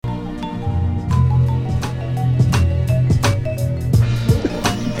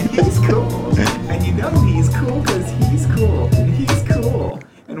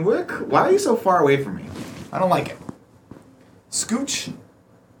Why are you so far away from me? I don't like it. Scooch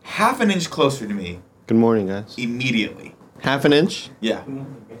half an inch closer to me. Good morning, guys. Immediately. Half an inch? Yeah.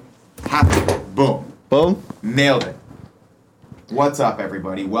 Boom. Boom. Nailed it. What's up,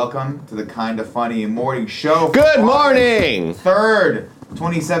 everybody? Welcome to the Kinda Funny Morning Show. Good morning! 3rd,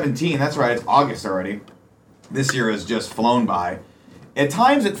 2017. That's right, it's August already. This year has just flown by. At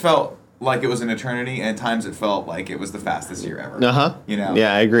times it felt like it was an eternity, and at times it felt like it was the fastest year ever. Uh-huh. You know?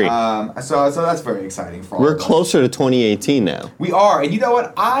 Yeah, I agree. So that's very exciting for all We're of us. closer to 2018 now. We are, and you know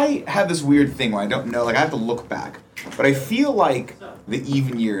what? I have this weird thing where I don't know, like I have to look back, but I feel like the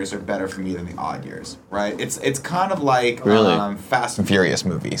even years are better for me than the odd years, right? It's kind of like Really? Fast and Furious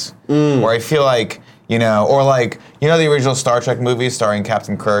movies, where I feel like, you know, or like, you know the original Star Trek movies starring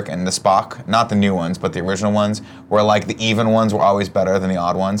Captain Kirk and the Spock, not the new ones, but the original ones, where like the even ones were always better than the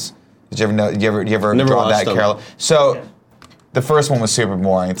odd ones. Did you ever know? You ever Never draw watched that, them. Carol? So, the first one was super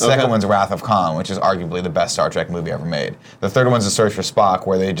boring. The second Okay. one's Wrath of Khan, which is arguably the best Star Trek movie ever made. The third one's The Search for Spock,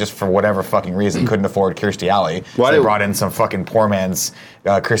 where they just, for whatever fucking reason, couldn't afford Kirstie Alley. Why So they did- brought in some fucking poor man's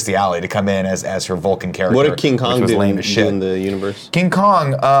Kirstie Alley to come in as her Vulcan character. What did King Kong which was do lame as shit. in the universe? King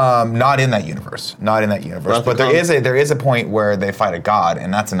Kong, not in that universe. Not in that universe. Wrath But of there is a point where they fight a god,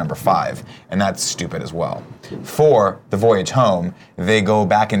 and that's a number 5, and that's stupid as well. For The Voyage Home, they go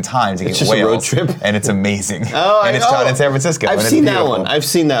back in time to It's get just a road whales, trip? and it's amazing. Oh, and it's shot in San Francisco. I've and it's seen that beautiful. one. I've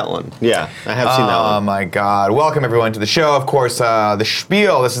seen that one. Yeah, I have seen that Oh one. my God. Welcome everyone to the show. Of course, the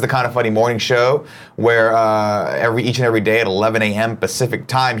spiel. This is the Kinda Funny Morning Show where each and every day at 11 a.m. Pacific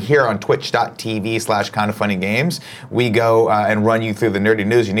time here on twitch.tv/kindafunnygames, we go and run you through the nerdy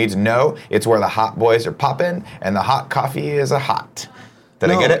news you need to know. It's where the hot boys are popping and the hot coffee is a hot.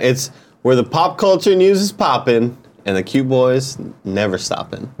 Did I get it? It's where the pop culture news is popping and the cute boys never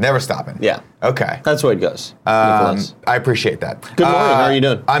stopping. Never stopping. Yeah. Okay. That's where it goes. Nicholas. I appreciate that. Good morning. How are you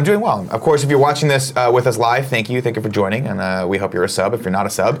doing? I'm doing well. Of course, if you're watching this with us live, thank you. Thank you for joining, and we hope you're a sub. If you're not a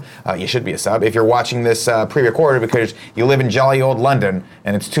sub, you should be a sub. If you're watching this pre-recorded because you live in jolly old London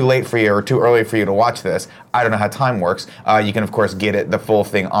and it's too late for you or too early for you to watch this, I don't know how time works. You can, of course, get it, the full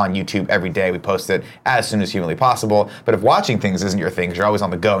thing on YouTube every day. We post it as soon as humanly possible. But if watching things isn't your thing, because you're always on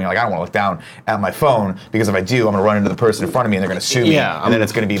the go, and you're like, I don't want to look down at my phone because if I do, I'm going to run into the person in front of me and they're going to sue me. Yeah, and then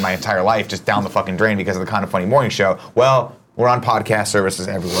it's going to be my entire life just down the fucking drain because of the Kinda Funny Morning Show. Well, we're on podcast services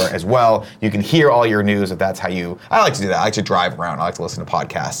everywhere as well. You can hear all your news if that's how you... I like to do that. I like to drive around. I like to listen to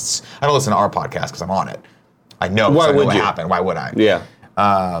podcasts. I don't listen to our podcast because I'm on it. I know. Why I know would what you? happened. Why would I? Yeah.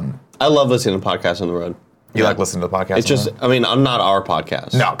 I love listening to podcasts on the road. You like listening to the podcast? It's just, I mean, I'm not our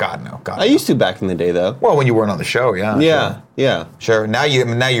podcast. No, God, no. God, I used to back in the day, though. Well, when you weren't on the show, yeah. Yeah, yeah. Sure. Now you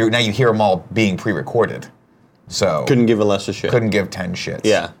hear them all being pre-recorded. So... Couldn't give a lesser shit. Couldn't give 10 shits.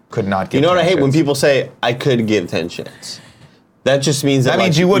 Yeah. Could not give You know what I 10 hate? When shits. people say, I could give 10 shits. That just means that That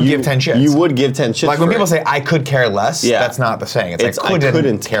means like, you would give 10 shits. You would give 10 shits. Like when for people it. say, I could care less, Yeah. that's not the saying. It's I like,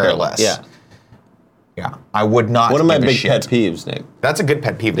 couldn't care less. Yeah. Yeah. I would not One of my give a big shit. pet peeves, Nick. That's a good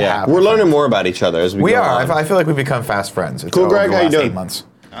pet peeve to Yeah. have. We're learning more about each other as we We go are. on. I feel like we've become fast friends. Cool, over Greg, the how you last doing? 8 months.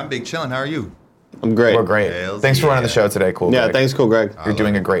 I'm big chillin'. How are you? I'm great. We're great. Hells Thanks for running the yeah. show today, Cool Yeah, Greg. thanks, cool, Greg. You're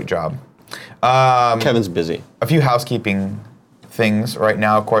doing a great job. Kevin's busy. A few housekeeping things right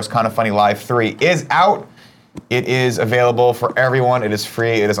now. Of course, Kinda Funny Live 3 is out. It is available for everyone. It is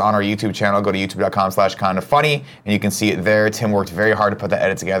free. It is on our YouTube channel. Go to youtube.com/kindafunny, and you can see it there. Tim worked very hard to put that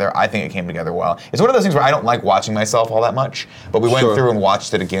edit together. I think it came together well. It's one of those things where I don't like watching myself all that much, but we went Sure. through and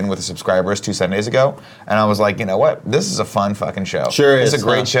watched it again with the subscribers 2 Sundays ago, and I was like, you know what? This is a fun fucking show. Sure It's is, a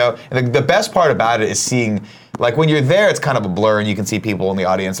great show. And the best part about it is seeing, like when you're there, it's kind of a blur, and you can see people in the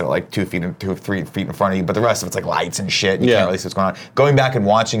audience that are like 3 feet in front of you, but the rest of it's like lights and shit, and you Yeah. can't really see what's going on. Going back and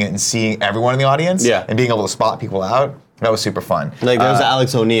watching it and seeing everyone in the audience, Yeah. and being able to spot people out, that was super fun. Like, there was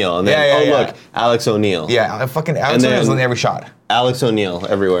Alex O'Neal, and then, yeah. look, Alex O'Neal. Yeah, fucking Alex then- is in every shot. Alex O'Neal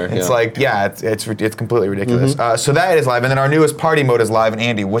everywhere. It's yeah. like, yeah, it's completely ridiculous. So that is live, and then our newest party mode is live. And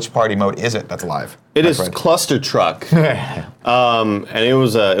Andy, which party mode is it that's live? It my is friend? Cluster Truck. And it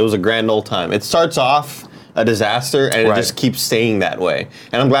was a grand old time. It starts off a disaster, and Right. it just keeps staying that way.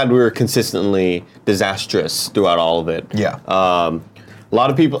 And I'm glad we were consistently disastrous throughout all of it. Yeah. A lot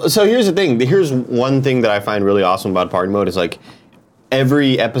of people. So here's the thing. Here's one thing that I find really awesome about party mode is like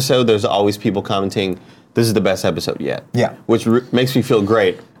every episode, there's always people commenting, "This is the best episode yet." Yeah. Which makes me feel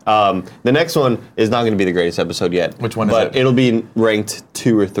great. The next one is not going to be the greatest episode yet. Which one is but it? it'll be ranked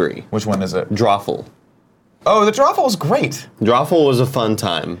 2 or 3. Which one is it? Drawful. Oh, the Drawful is great. Drawful was a fun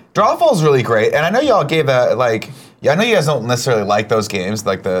time. Drawful is really great, and I know y'all gave that, like, yeah, I know you guys don't necessarily like those games,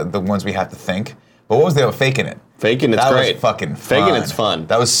 like the ones we have to think, But what was the faking it? Faking it's that great. Was fucking fun. Faking it's fun.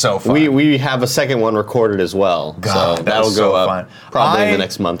 That was so fun. We have a second one recorded as well. God, so that that'll was go so up fun. probably in the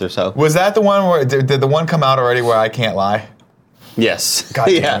next month or so. Was that the one where did the one come out already where I can't lie? Yes. God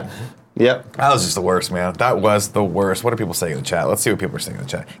damn yeah. it. Yep. That was just the worst, man. That was the worst. What are people saying in the chat? Let's see what people are saying in the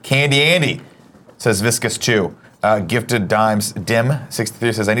chat. Candy Andy says Viscous Chew. Gifted Dimes Dim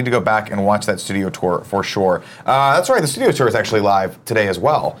 63 says I need to go back and watch that studio tour for sure. That's right, the studio tour is actually live today as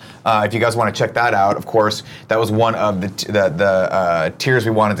well. If you guys want to check that out, of course, that was one of the tiers we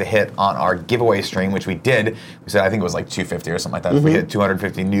wanted to hit on our giveaway stream, which we did. We said I think it was like 250 or something like that. If we hit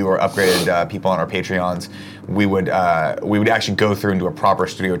 250 new or upgraded people on our Patreons, we would actually go through and do a proper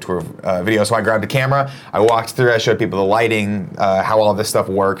studio tour video. So I grabbed a camera, I walked through, I showed people the lighting, how all this stuff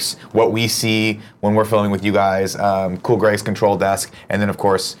works, what we see when we're filming with you guys. Cool Greg's control desk, and then of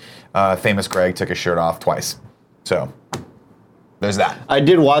course, famous Greg took his shirt off twice. So there's that. I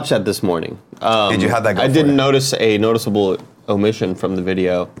did watch that this morning. Did you have that go I for didn't you? notice a noticeable omission from the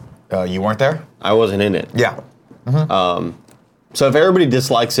video. You weren't there? I wasn't in it. Yeah. So if everybody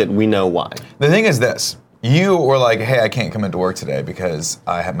dislikes it, we know why. The thing is this. You were like, hey, I can't come into work today because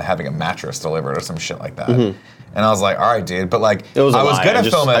I'm having a mattress delivered or some shit like that. And I was like, all right, dude. But like, It was a I was lie. gonna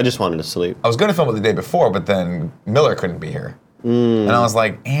film it. I just wanted to sleep. I was gonna film it the day before, but then Miller couldn't be here. And I was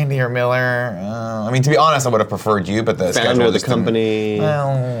like, Andy or Miller? I mean, to be honest, I would have preferred you, but the Founder schedule of the just didn't- company.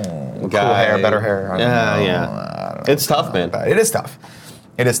 Well, cool Guy. hair, better hair. I don't know. Yeah. I don't know It's tough, man. It is tough.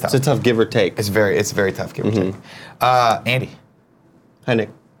 It is tough. It's a tough give or take. It's very tough, give or take. Andy, Hi, Nick.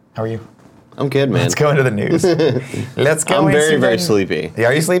 how are you? I'm good, man. Let's go into the news. Let's go. I'm very, into very the- sleepy. Yeah,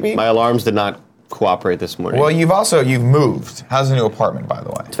 are you sleepy? My alarms did not cooperate this morning. Well, you've moved. How's the new apartment, by the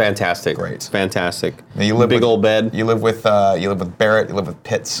way? It's fantastic. Great. It's fantastic. Now, you live Big with- old bed. You live with Barrett. You live with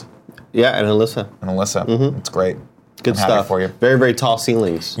Pitts Yeah, and Alyssa. and Alyssa. It's great. Good I'm happy stuff. for you. Very, very tall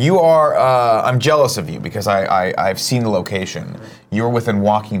ceilings. You are. I'm jealous of you because I've seen the location. You're within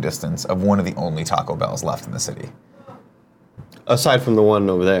walking distance of one of the only Taco Bells left in the city. Aside from the one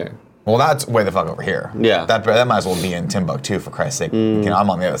over there. Well, that's way the fuck over here. Yeah. That might as well be in Timbuktu, for Christ's sake. I'm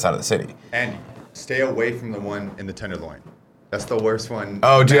on the other side of the city. And stay away from the one in the Tenderloin. That's the worst one.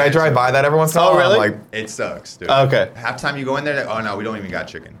 Oh, dude, I drive by that every once in a while. Oh, really? I'm like, It sucks, dude. Okay. Half time you go in there, like, oh no, we don't even got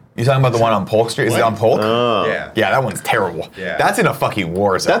chicken. you talking about the one on Polk Street? Is it on Polk? Yeah. Yeah, that one's terrible. Yeah. That's in a fucking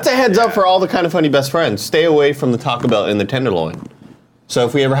war zone. That's a heads up Yeah. for all the Kind of Funny best friends. Stay away from the Taco Bell in the Tenderloin. So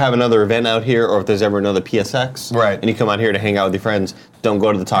if we ever have another event out here, or if there's ever another PSX, Right. and you come out here to hang out with your friends, don't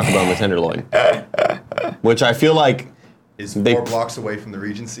go to the Taco Bell in the Tenderloin. Which I feel like Is They- 4 blocks away from the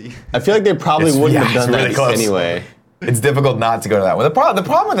Regency. they probably It's- wouldn't yeah, have done it's really that close. anyway. It's difficult not to go to that one. The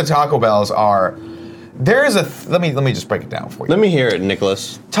problem with the Taco Bells are there is a let me just break it down for you. Let me hear it,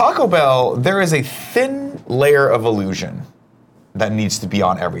 Nicholas. Taco Bell, there is a thin layer of illusion that needs to be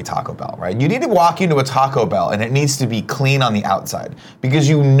on every Taco Bell, right? You need to walk into a Taco Bell and it needs to be clean on the outside because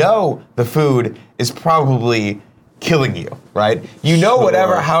you know the food is probably killing you, right? You know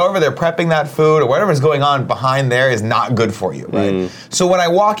however they're prepping that food or whatever's going on behind there is not good for you, right? So when I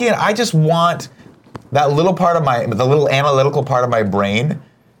walk in, I just want that little part of the little analytical part of my brain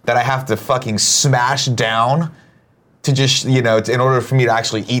that I have to fucking smash down to just, in order for me to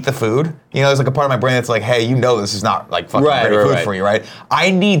actually eat the food. There's like a part of my brain that's like, hey, this is not like fucking Right, great right, food right. for you, right?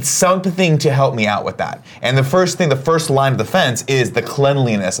 I need something to help me out with that. And the first line of defense is the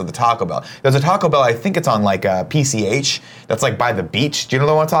cleanliness of the Taco Bell. There's a Taco Bell, I think it's on like PCH, that's like by the beach. Do you know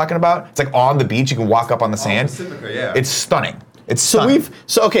the one I'm talking about? It's like on the beach, you can walk up on the sand. Pacifica, yeah. It's stunning. It's So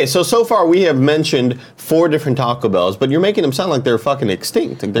stunning. so far we have mentioned 4 different Taco Bells, but you're making them sound like they're fucking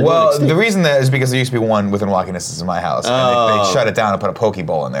extinct. Like they're going Well, extinct. the reason that is because there used to be one within walking distance of my house. And they shut it down and put a poke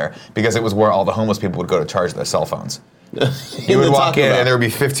bowl in there because it was where all the homeless people would go to charge their cell phones. You would the walk Taco in Bell. and there would be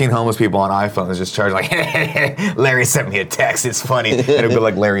 15 homeless people on iPhones just charged like, Larry sent me a text, it's funny. And it would be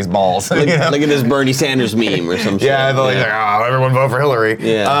like Larry's balls. Look, you know? look at this Bernie Sanders meme or some shit. Yeah, they're like, oh, everyone vote for Hillary.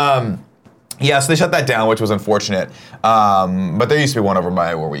 Yeah. Yeah, so they shut that down, which was unfortunate. But there used to be one over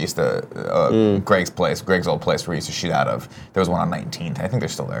by where we used to, Greg's old place where we used to shoot out of. There was one on 19th. I think they're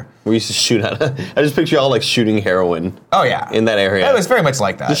still there. We used to shoot out. I just picture y'all like shooting heroin. Oh, yeah. In that area. It was very much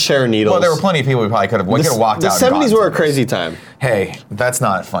like that. Just share needles. Well, there were plenty of people who probably could have walked The out. and 70s gotten were a some. crazy time. Hey, that's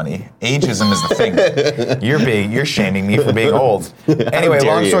not funny. Ageism is the thing. You're shaming me for being old. Anyway,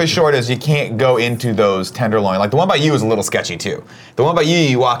 dare long you. story short is you can't go into those Tenderloin. Like the one by you is a little sketchy too. The one by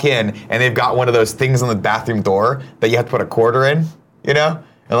you walk in and they've got one of those things on the bathroom door that you have to put a quarter in, and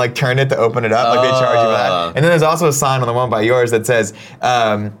like turn it to open it up. Like they charge you for that. And then there's also a sign on the one by yours that says,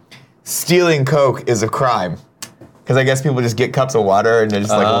 stealing Coke is a crime. Because I guess people just get cups of water and they're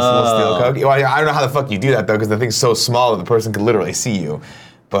just like, we'll steal Coke. Well, I don't know how the fuck you do that though, because the thing's so small that the person could literally see you.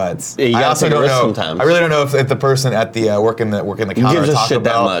 But Yeah, you I gotta also take a don't risk know. sometimes. I really don't know if the person at the working the counter Gives at a Taco shit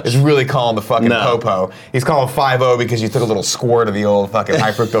that Bell much. is really calling the fucking No. popo. He's calling 5-0 because you took a little squirt of the old fucking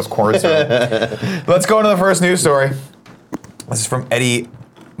high fructose corn syrup. Let's go into the first news story. This is from Eddie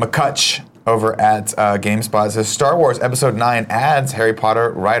McCutch over at GameSpot. It says Star Wars Episode 9 adds Harry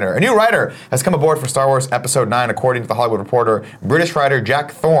Potter writer. A new writer has come aboard for Star Wars Episode 9, according to The Hollywood Reporter. British writer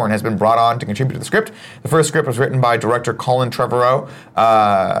Jack Thorne has been brought on to contribute to the script. The first script was written by director Colin Trevorrow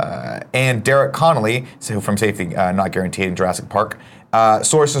and Derek Connolly, from Safety Not Guaranteed in Jurassic Park.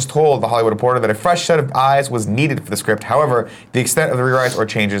 Sources told The Hollywood Reporter that a fresh set of eyes was needed for the script. However, the extent of the rewrites or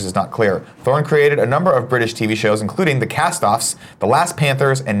changes is not clear. Thorne created a number of British TV shows, including The Cast-Offs, The Last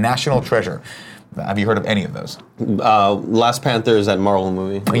Panthers, and National Treasure. Have you heard of any of those? Last Panther is that Marvel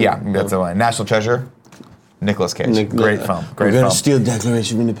movie. Yeah, that's the one. National Treasure, Nicolas Cage. Great film. Great We're gonna film. steal the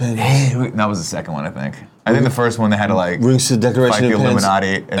Declaration of Independence. That was the second one, I think. I think the first one they had to like Brings to the Declaration fight of the Independence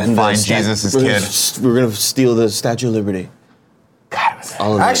Illuminati and the find sta- Jesus' we're kid. We're gonna steal the Statue of Liberty. God, it was-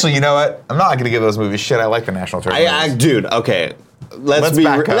 All of it. Actually, you know what? I'm not gonna give those movies shit. I like the National Treasure. Dude, okay. Let's be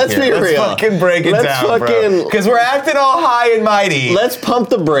back up let's here. be real. Let's fucking break it Let's down, fucking- Because we're acting all high and mighty. Let's pump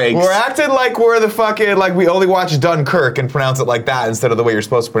the brakes. We're acting like we're the fucking, like we only watch Dunkirk and pronounce it like that instead of the way you're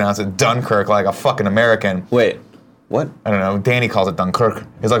supposed to pronounce it, Dunkirk, like a fucking American. Wait, what? I don't know. Danny calls it Dunkirk.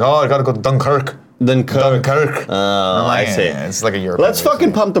 He's like, oh, I gotta go to Dunkirk. Dunkirk. Oh, I see. Yeah, it's like a European. Let's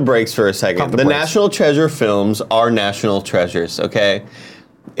fucking pump the brakes for a second. Pump the The brakes. National Treasure films are national treasures, okay?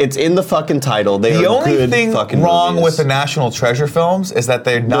 It's in the fucking title. They The are only good thing fucking wrong movies. with the National Treasure films is that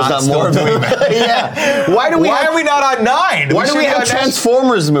they're There's not not still more of doing them. that. Yeah. Why are we not on 9? Why do we should have be on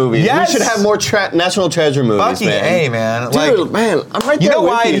Transformers movies? Yes. We should have more National Treasure movies, Fucking man. A, man. Dude, Like, man, I'm right there you know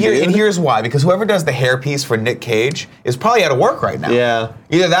with why? you, dude. And here's why. Because whoever does the hairpiece for Nick Cage is probably out of work right now. Yeah.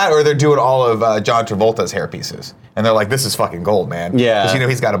 Either that or they're doing all of John Travolta's hairpieces. And they're like, this is fucking gold, man. Yeah. Because,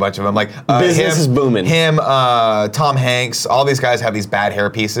 he's got a bunch of them. Like, Business is booming. Him, Tom Hanks, all these guys have these bad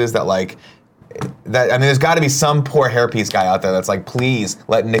hairpieces that, like, there's got to be some poor hairpiece guy out there that's like, please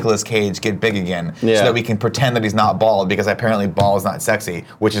let Nicolas Cage get big again so Yeah. that we can pretend that he's not bald, because apparently bald is not sexy,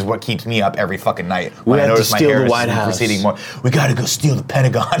 which is what keeps me up every fucking night when We I have to notice my steal hair the is White House. receding more. We got to go steal the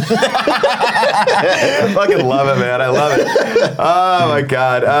Pentagon. Fucking love it, man. I love it. Oh my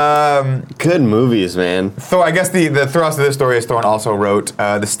God. Good movies, man. So I guess the thrust of this story is Thorne also wrote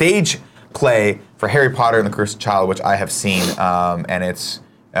the stage play for Harry Potter and the Cursed Child, which I have seen, and it's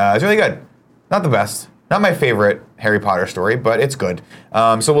really good. Not the best. Not my favorite Harry Potter story, but it's good.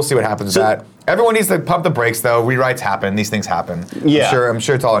 So we'll see what happens with that. Everyone needs to pump the brakes, though. Rewrites happen. These things happen. Yeah. I'm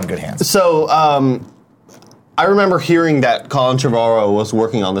sure it's all in good hands. So, I remember hearing that Colin Trevorrow was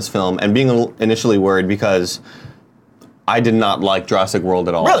working on this film and being initially worried because I did not like Jurassic World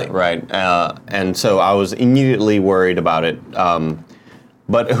at all. Really? Right. And so I was immediately worried about it.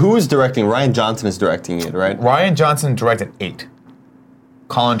 But who is directing? Ryan Johnson is directing it, right? Ryan Johnson directed 8.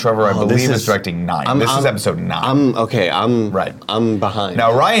 Colin Trevorrow, I believe, is directing 9. This is episode 9. Right. I'm behind.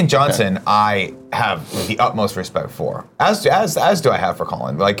 Now, Ryan Johnson, I have the utmost respect for, as do I have for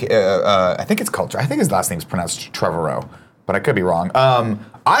Colin. Like, I think it's called. I think his last name's pronounced Trevorrow, but I could be wrong.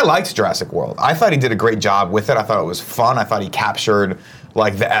 I liked Jurassic World. I thought he did a great job with it. I thought it was fun. I thought he captured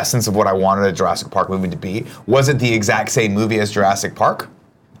like the essence of what I wanted a Jurassic Park movie to be. Was it the exact same movie as Jurassic Park?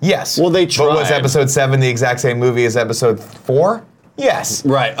 Yes. Well, they But was tried. Episode 7 the exact same movie as Episode 4? Yes.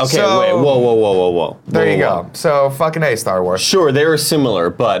 Right. Okay. So, wait. Whoa. There you Whoa. go. So fucking A, Star Wars. Sure, they are similar,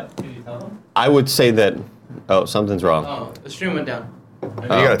 but Did you tell them? I would say that. Oh, something's wrong. Oh, the stream went down. You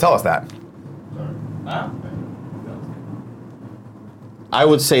gotta tell us that. Huh? I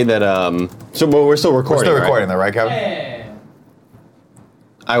would say that. So, but we're still We're recording. still right? recording though, right, Kevin? Yeah.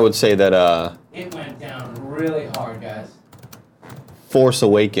 I would say that. It went down really hard, guys. Force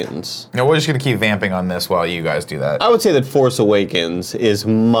Awakens. No, we're just gonna keep vamping on this while you guys do that. I would say that Force Awakens is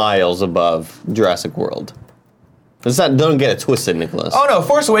miles above Jurassic World. Don't get it twisted, Nicholas. Oh no,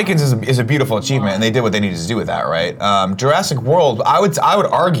 Force Awakens is a beautiful achievement, and they did what they needed to do with that, right? Jurassic World, I would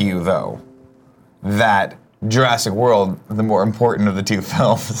argue though that Jurassic World, the more important of the two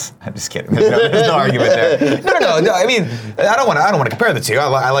films. I'm just kidding. There's no argument there. No. I mean, I don't want to compare the two.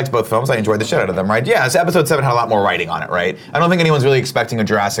 I liked both films. I enjoyed the shit out of them, right? Yeah, so Episode 7 had a lot more writing on it, right? I don't think anyone's really expecting a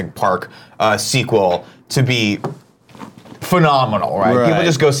Jurassic Park sequel to be phenomenal, right? Right. People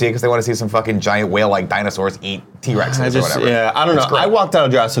just go see it because they want to see some fucking giant whale-like dinosaurs eat T-Rexes or whatever. Yeah, I don't know. It's great. I walked out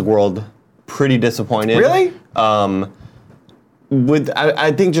of Jurassic World pretty disappointed. Really? I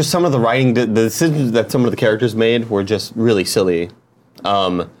think just some of the writing, the decisions that some of the characters made were just really silly.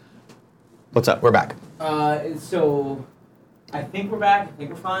 What's up? We're back. So, I think we're back. I think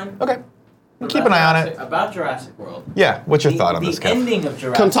we're fine. Okay. Keep an eye on it. About Jurassic World. Yeah. What's your thought on this, The Kev? ending of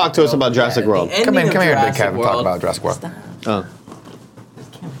Jurassic Come talk to us about Jurassic World. the Come ending here, of Big Jurassic Kev, and talk World- about Jurassic World. Stop. Oh.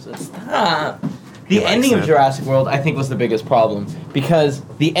 Stop. The likes ending of it. Jurassic World, I think, was the biggest problem because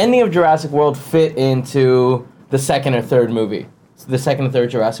the ending of Jurassic World fit into the second or third movie, the second or third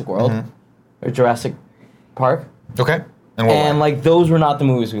Jurassic World, or Jurassic Park, Okay. And what and way? like those were not the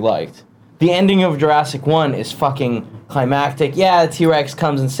movies we liked. The ending of Jurassic 1 is fucking climactic. Yeah, the T-Rex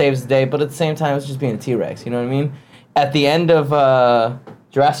comes and saves the day, but at the same time, it's just being a T-Rex. You know what I mean? At the end of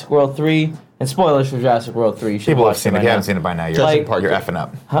Jurassic World 3, and spoilers for Jurassic World 3. You should People have watch seen it. by If you now. haven't seen it by now, you're, Jurassic Park you're 3. effing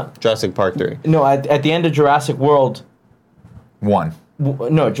up. Jurassic Park 3. No, at the end of Jurassic World, One.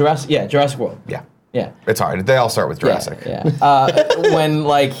 Jurassic World. Yeah. Yeah. It's hard. They all start with Jurassic. Yeah. When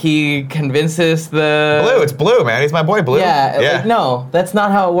like he convinces the Blue. It's Blue, man. He's my boy, Blue. Yeah. Like, no, that's not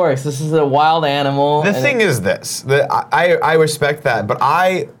how it works. This is a wild animal. The and thing is this. I respect that, but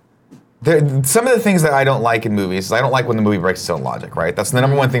some of the things that I don't like in movies is I don't like when the movie breaks its own logic, right? That's the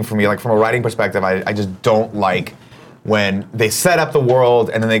number one thing for me. Like from a writing perspective, I just don't like when they set up the world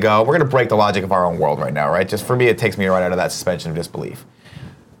and then they go, we're going to break the logic of our own world right now, right? Just for me, it takes me right out of that suspension of disbelief.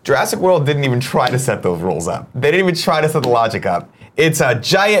 Jurassic World didn't even try to set those rules up. They didn't even try to set the logic up. It's a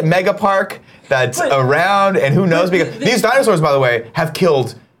giant mega park that's around, and who knows? Because these dinosaurs, by the way, have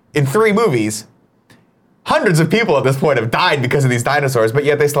killed, in 3 movies, hundreds of people at this point have died because of these dinosaurs, but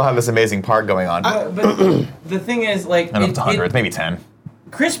yet they still have this amazing park going on. But the thing is, like, I don't know if it's 100, maybe 10.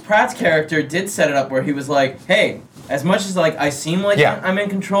 Chris Pratt's character did set it up where he was like, "Hey, as much as like I seem like Yeah. I'm in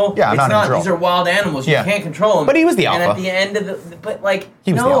control, Yeah, I'm it's not in control. These are wild animals. Yeah. You can't control them." But he was the And alpha. at the end of the, but like,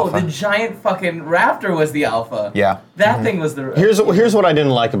 He was the no, alpha. the giant fucking raptor was the alpha. Yeah. That thing was the. Here's what I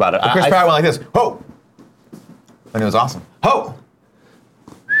didn't like about it. Chris I- Pratt went like this, ho! And it was awesome. Ho!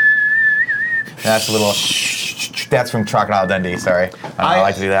 That's a little, that's from Crocodile Dundee, sorry. I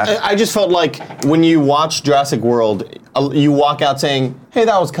like to do that. I just felt like when you watch Jurassic World, you walk out saying, "Hey,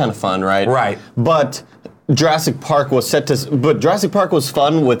 that was kind of fun, right?" Right. But Jurassic Park was Jurassic Park was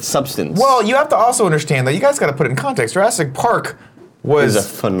fun with substance. Well, you have to also understand that you guys got to put it in context. Jurassic Park was It's a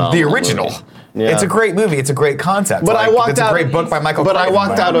phenomenal the original. movie. Yeah. It's a great movie. It's a great concept. But I walked it's out- a great book by Michael but I Crichton, walked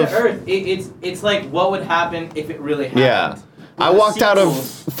right? out Down of- to Earth. It's like what would happen if it really happened. Yeah. I The walked out of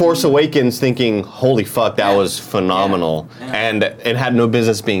sequels- Force Awakens thinking, "Holy fuck, that was phenomenal," Yeah. and it had no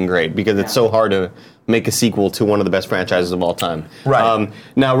business being great because it's so hard to make a sequel to one of the best franchises of all time. Right.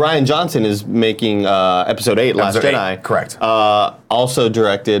 Now Ryan Johnson is making Episode 8, Last Episode Jedi. 8, correct. Also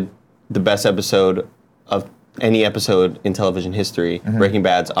directed the best episode of any episode in television history, Breaking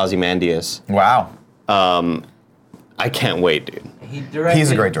Bad's Ozymandias. Wow. I can't wait, dude. He directed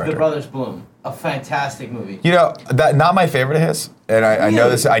He's a great director. The Brothers Bloom, a fantastic movie. You know, that not my favorite of his, and I know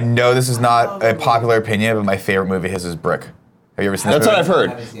this. I know this is not a popular opinion, but my favorite movie of his is Brick. Have you ever seen that That's what movie? I've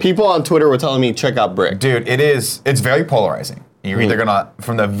haven't heard. seen it. People on Twitter were telling me, check out Brick. Dude, it's very polarizing. You're either gonna,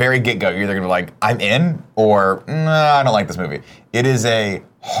 from the very get-go, you're either gonna be like, I'm in, or nah, I don't like this movie. It is a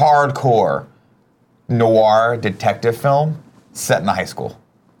hardcore noir detective film set in a high school,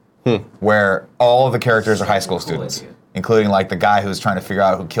 where all of the characters are high school Cool students, idea. including like the guy who's trying to figure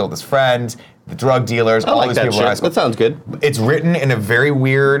out who killed his friend, the drug dealers, I all like these that people are high shit. school. That sounds good. It's written in a very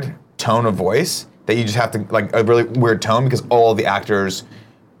weird tone of voice that you just have to, like, a really weird tone because all the actors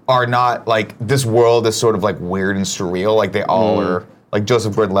are not, like, this world is sort of, like, weird and surreal. Like, they all are, like,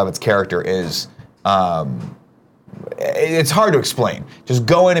 Joseph Gordon-Levitt's character is, it's hard to explain. Just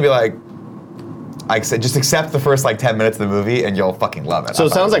go in and be like I said, just accept the first, like, 10 minutes of the movie and you'll fucking love it. So I it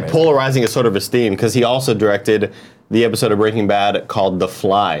thought sounds was like amazing. polarizing is sort of his theme because he also directed the episode of Breaking Bad called The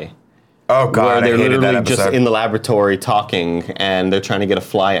Fly. Oh, God, where I they're hated that literally episode. just in the laboratory talking and they're trying to get a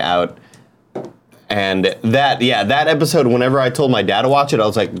fly out. And that episode, whenever I told my dad to watch it, I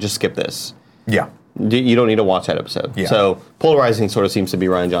was like, just skip this. Yeah. You don't need to watch that episode. Yeah. So polarizing sort of seems to be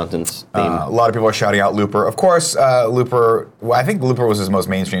Ryan Johnson's theme. A lot of people are shouting out Looper. Of course, Looper, well, I think Looper was his most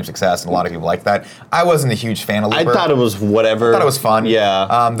mainstream success, and a lot of people like that. I wasn't a huge fan of I Looper. thought it was whatever. I thought it was fun.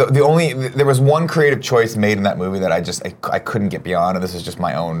 Yeah. There was one creative choice made in that movie that I couldn't get beyond, and this is just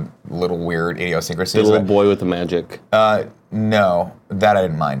my own little weird idiosyncrasy. the little boy with the magic. No, that I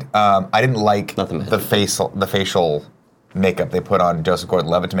didn't mind. I didn't like Not the the facial makeup they put on Joseph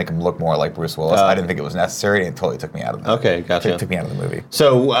Gordon-Levitt to make him look more like Bruce Willis. I didn't think it was necessary, and it totally took me out of the Okay, gotcha. Took me out of the movie.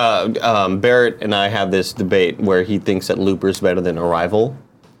 So Barrett and I have this debate where he thinks that Looper's better than Arrival.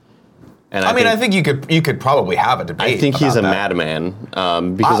 And I think you could probably have a debate. I think he's a about that.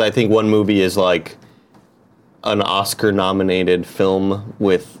 madman because I think one movie is like an Oscar-nominated film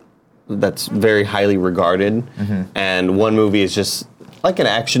that's very highly regarded, and one movie is just like an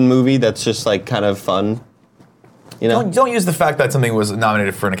action movie that's just like kind of fun. You know? Don't use the fact that something was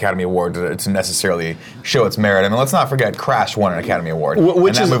nominated for an Academy Award to necessarily show its merit. I mean, let's not forget Crash won an Academy Award, and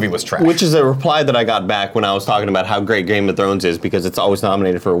that movie was trash. Which is a reply that I got back when I was talking about how great Game of Thrones is, because it's always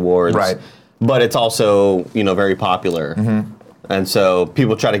nominated for awards. Right. But it's also, very popular. Mm-hmm. And so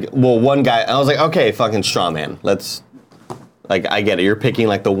people try to one guy, I was like, okay, fucking straw man. Let's, I get it. You're picking,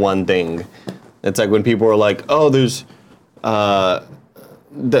 the one thing. It's like when people are like, oh,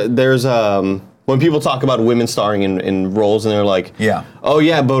 when people talk about women starring in roles and they're like, yeah, oh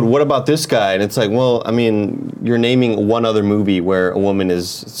yeah, but what about this guy? And it's like, well, I mean, you're naming one other movie where a woman is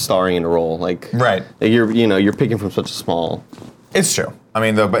starring in a role, right? You're picking from such a small. It's true. I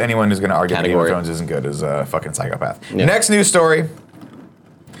mean, but anyone who's going to argue that Game of Thrones isn't good is a fucking psychopath. Yeah. Next news story.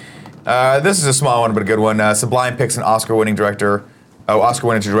 This is a small one, but a good one. Sublime picks an Oscar-winning director. Oscar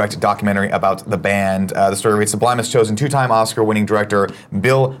winner to direct a documentary about the band. The story reads: Sublime has chosen two-time Oscar-winning director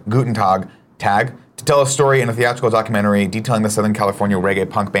Bill Gutentag to tell a story in a theatrical documentary detailing the Southern California reggae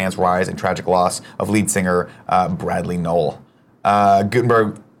punk band's rise and tragic loss of lead singer Bradley Knoll.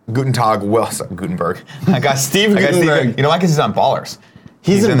 Gutenberg. I got Steve Gutenberg. You know why? Because he's on Ballers.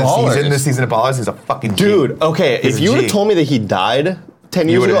 He's in Ballers. He's in this season of Ballers. He's a fucking dude. G. Okay, if you would have told me that he died 10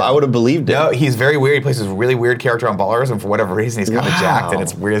 years ago, I would have believed it. No, he's very weird. He plays this really weird character on Ballers, and for whatever reason, he's kind of jacked, and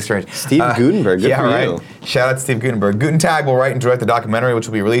it's really strange. Steve Gutenberg, good for you. Shout out to Steve Gutenberg. Gutentag will write and direct the documentary, which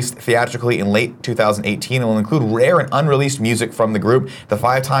will be released theatrically in late 2018, and will include rare and unreleased music from the group. The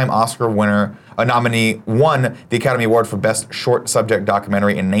five-time Oscar winner, a nominee, won the Academy Award for Best Short Subject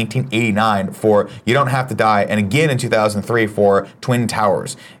Documentary in 1989 for You Don't Have to Die, and again in 2003 for Twin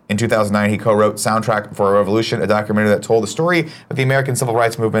Towers. In 2009, he co-wrote Soundtrack for a Revolution, a documentary that told the story of the American Civil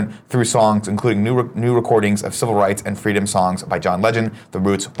Rights Movement through songs, including new recordings of civil rights and freedom songs by John Legend, The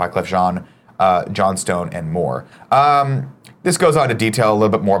Roots, Wyclef Jean, John Stone, and more. This goes on to detail a little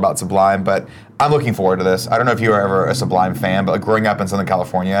bit more about Sublime, but I'm looking forward to this. I don't know if you were ever a Sublime fan, but growing up in Southern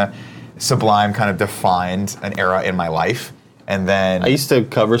California, Sublime kind of defined an era in my life. And then I used to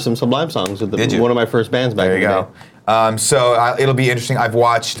cover some Sublime songs with one of my first bands back in the day. There you go. So it'll be interesting. I've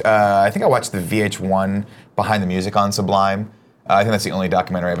watched, I think I watched the VH1 Behind the Music on Sublime. I think that's the only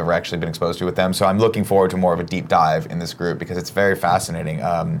documentary I've ever actually been exposed to with them. So I'm looking forward to more of a deep dive in this group because it's very fascinating.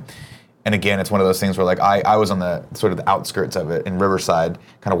 And again, it's one of those things where I was on the sort of the outskirts of it in Riverside,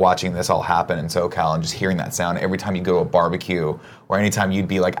 kind of watching this all happen in SoCal and just hearing that sound every time you go to a barbecue or anytime you'd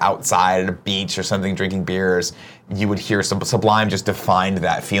be outside at a beach or something drinking beers, you would hear Sublime just defined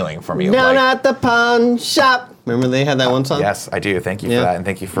that feeling for me. Down at the pawn shop. Remember they had that one song? Yes, I do. Thank you for that, and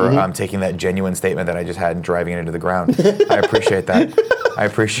thank you for taking that genuine statement that I just had and driving it into the ground. I appreciate that. I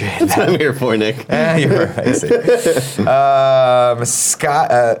appreciate that. That's what I'm here for, Nick. You're right. I see.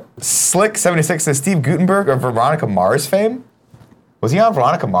 Slick76 says Steve Gutenberg of Veronica Mars fame? Was he on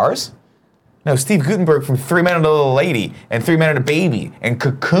Veronica Mars? No, Steve Gutenberg from 3 Men and a Little Lady and 3 Men and a Baby and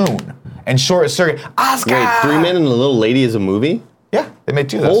Cocoon and Short Circuit. Oscar! Wait, 3 Men and a Little Lady is a movie? Yeah, they made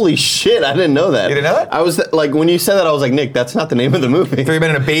two of those. Holy shit, I didn't know that. You didn't know that? I was when you said that, I was like, Nick, that's not the name of the movie. 3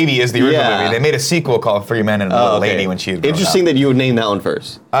 Men and a Baby is the original movie. They made a sequel called 3 Men and a Little Lady when she was growing Interesting up. That you would name that one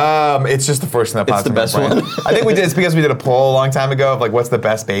first. It's just the first thing that pops in my brain. It's the best one. I think it's because we did a poll a long time ago of what's the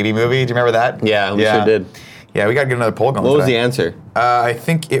best baby movie. Do you remember that? Yeah, we sure did. Yeah, we got to get another poll going. What was the answer? I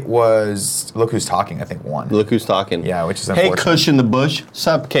think it was Look Who's Talking, I think won. Look Who's Talking. Yeah, which is unfortunate. Hey, Kush in the Bush.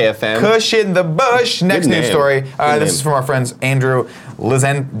 Sup, KFM. Kush in the Bush. Next news story. This is from our friends Andrew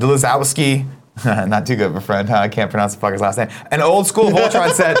Lizowski. Not too good of a friend. I can't pronounce the fucker's last name. An old school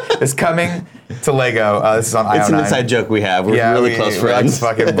Voltron set is coming to Lego. This is on IO9. It's an inside joke we have. We're really close friends. We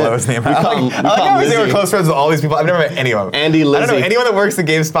like to fucking blow his name out. I like how we say we're close friends with all these people. I've never met any of them. Andy, Lizzie. I don't know anyone that works at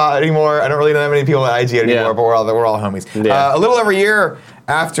GameSpot anymore. I don't really know that many people at IGN anymore, but we're all homies. Yeah. A little over a year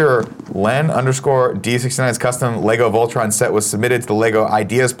after Len_D69's custom Lego Voltron set was submitted to the Lego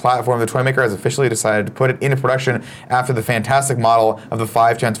Ideas platform, the toy maker has officially decided to put it into production after the fantastic model of the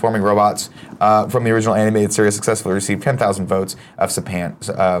 5 transforming robots from the original animated series successfully received 10,000 votes of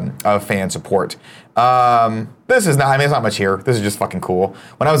fan support. This is not, I mean, it's not much here. This is just fucking cool.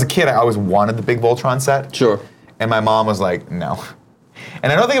 When I was a kid, I always wanted the big Voltron set. Sure. And my mom was like, no.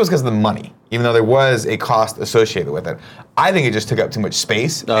 And I don't think it was because of the money, even though there was a cost associated with it. I think it just took up too much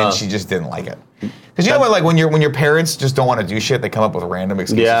space, and she just didn't like it. Because you know what, when your parents just don't want to do shit, they come up with random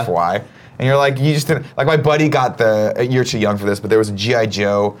excuses for why. And you're like, you just didn't. Like my buddy got you're too young for this, but there was a G.I.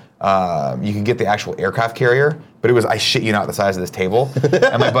 Joe. You could get the actual aircraft carrier, but it was, I shit you not, the size of this table.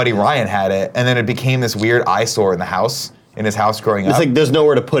 And my buddy Ryan had it, and then it became this weird eyesore in the house. In his house growing up. It's like there's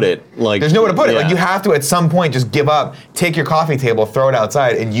nowhere to put it. There's nowhere to put it. Like you have to at some point just give up, take your coffee table, throw it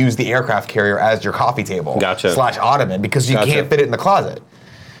outside, and use the aircraft carrier as your coffee table. Gotcha. /ottoman because you can't fit it in the closet.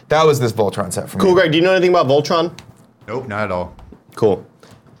 That was this Voltron set for me. Cool, Greg. Do you know anything about Voltron? Nope, not at all. Cool.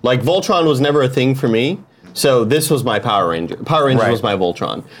 Like, Voltron was never a thing for me, so this was my Power Ranger. Power Rangers Right. was my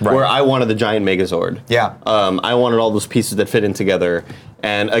Voltron, Right. where I wanted the giant Megazord. Yeah. I wanted all those pieces that fit in together,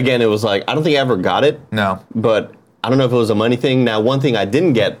 and again, it was like, I don't think I ever got it. No. But I don't know if it was a money thing. Now, one thing I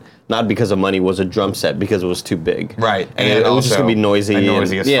didn't get, not because of money, was a drum set because it was too big. Right. And it was just also going to be noisy. and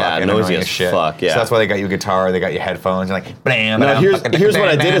noisy as yeah, fuck. And noisy annoying as shit. fuck, yeah. So that's why they got you a guitar, they got you headphones, and like, blam, Now, blam, here's what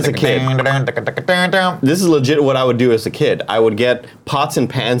I did as a kid. kid. This is legit what I would do as a kid. I would get pots and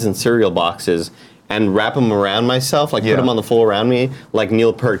pans and cereal boxes and wrap them around myself, like Yeah. put them on the floor around me, like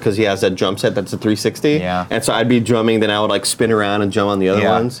Neil Peart, because he has that drum set that's a 360. Yeah. And so I'd be drumming, then I would like spin around and jump on the other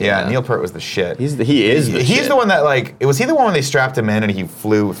ones. Yeah, Neil Peart was the shit. He is the He's shit. the one that like. Was he the one when they strapped him in and he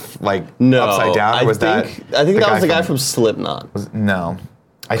flew like No, upside down? Or I was think that? that was the guy from Slipknot. No.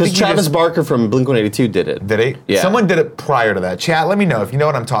 I Because think he Travis just- Barker from Blink-182 did it. Did he? Yeah. Someone did it prior to that. Chat, let me know if you know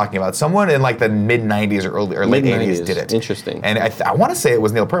what I'm talking about. Someone in like the mid '90s or early or late Mid-90s. '80s did it. Interesting. And I want to say it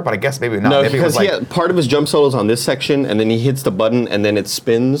was Neil Peart, but I guess maybe not. No, maybe it was because like. part of his jump solo is on this section, and then he hits the button, and then it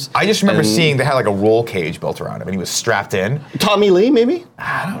spins. I just remember and seeing they had like a roll cage built around him, and he was strapped in. Tommy Lee, maybe?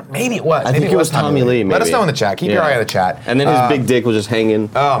 Maybe it was. I Maybe think it was Tommy Lee, Let us maybe. know in the chat. Keep your Yeah. eye on the chat. And then his big dick was just hanging.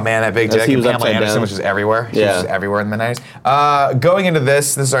 Oh man, that big As dick. he And was Pamela upside Anderson down. was just everywhere. She Yeah. was just everywhere in the '90s. Going into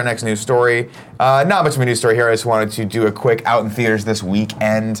this is our next news story. Not much of a news story here. I just wanted to do a quick out in theaters this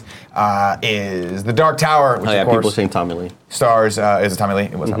weekend. Is The Dark Tower, which Oh, yeah, of people course saying Tommy Lee. stars. Is it Tommy Lee?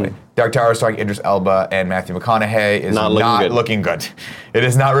 It was Tommy Lee. Dark Tower starring Idris Elba and Matthew McConaughey is Not looking good. It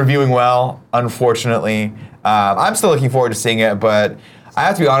is not reviewing well, unfortunately. I'm still looking forward to seeing it, but I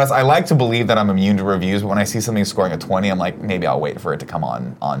have to be honest, I like to believe that I'm immune to reviews, but when I see something scoring a 20, I'm like, maybe I'll wait for it to come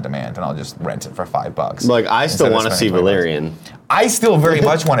on demand and I'll just rent it for $5. Like, I still instead of want to see spending $20. Valerian. I still very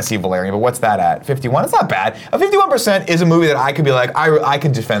much want to see Valerian, but what's that at? 51? It's not bad. A 51% is a movie that I could be like, I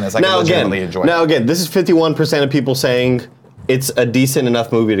could defend this. I could legitimately enjoy it. Again, this is 51% of people saying it's a decent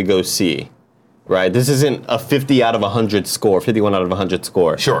enough movie to go see. Right? This isn't a 50 out of 100 score, 51 out of 100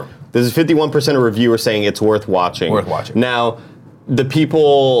 score. Sure. This is 51% of reviewers saying it's worth watching. Worth watching. Now, the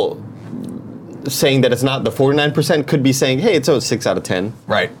people saying that it's not, the 49% could be saying, hey, it's a 6 out of 10.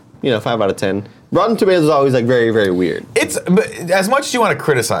 Right. 5 out of 10. Rotten Tomatoes is always like very, very weird. But as much as you want to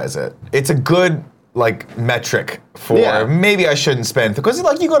criticize it, it's a good like metric for Yeah. maybe I shouldn't spend, because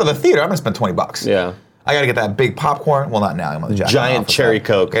like you go to the theater, I'm gonna spend $20. Yeah. I gotta get that big popcorn. Well, not now. I'm on the Giant cherry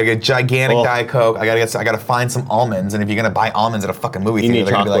Coke. I gotta get gigantic Oh. Diet Coke. I gotta find some almonds. And if you're gonna buy almonds at a fucking movie You theater, need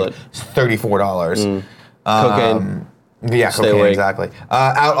they're gonna be like chocolate. $34. Cocaine. Yeah, Stay cocaine, awake. exactly.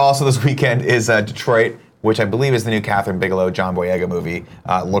 Out also this weekend is Detroit, which I believe is the new Catherine Bigelow, John Boyega movie.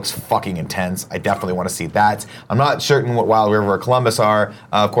 Looks fucking intense. I definitely want to see that. I'm not certain what Wild River or Columbus are.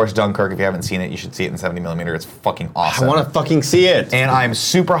 Of course, Dunkirk, if you haven't seen it, you should see it in 70mm. It's fucking awesome. I want to fucking see it. And I'm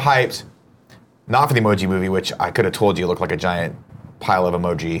super hyped, not for the Emoji Movie, which I could have told you looked like a giant pile of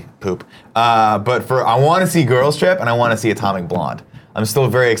emoji poop, but I want to see Girls Trip and I want to see Atomic Blonde. I'm still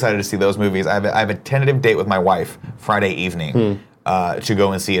very excited to see those movies. I have a tentative date with my wife Friday evening to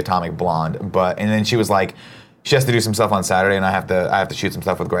go and see Atomic Blonde, and then she was like, she has to do some stuff on Saturday, and I have to shoot some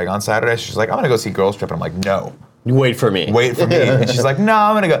stuff with Greg on Saturday. She's like, I'm gonna go see Girls Trip, and I'm like, no, Wait for me. wait for me. And she's like, no,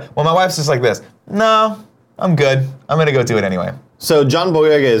 I'm gonna go. Well, my wife's just like this. No, I'm good. I'm gonna go do it anyway. So John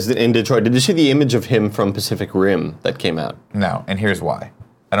Boyega is in Detroit. Did you see the image of him from Pacific Rim that came out? No, and here's why.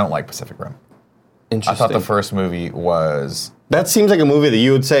 I don't like Pacific Rim. I Interesting. thought the first movie was That seems like a movie that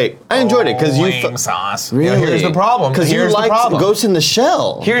you would say, I enjoyed it because you... lame sauce. Really? Here's the problem. Because you Here's the liked problem. Ghost in the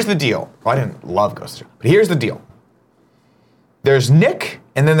Shell. Here's the deal. Well, I didn't love Ghost in the Shell, but here's the deal. There's Nick,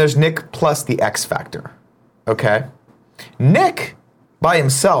 and then there's Nick plus the X Factor. Okay? Nick, by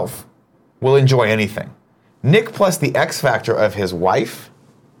himself, will enjoy anything. Nick plus the X Factor of his wife,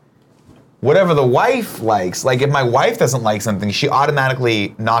 whatever the wife likes, like if my wife doesn't like something, she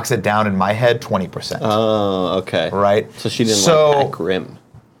automatically knocks it down in my head 20%. Oh, okay. Right? So she didn't So- like Pac Rim.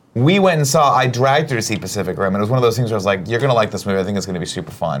 We went and I dragged her to see Pacific Rim, and it was one of those things where I was like, you're gonna like this movie, I think it's gonna be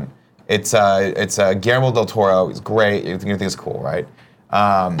super fun. It's Guillermo del Toro, he's great, you think it's cool, right?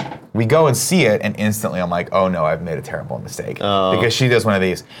 We go and see it, and instantly I'm like, oh no, I've made a terrible mistake. Because she does one of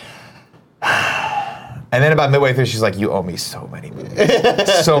these. And then about midway through, she's like, you owe me so many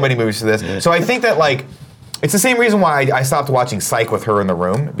movies. So many movies for this. So I think that like, it's the same reason why I stopped watching Psych with her in the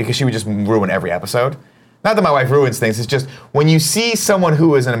room, because she would just ruin every episode. Not that my wife ruins things, it's just when you see someone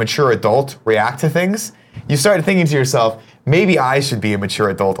who is a mature adult react to things, you start thinking to yourself, maybe I should be a mature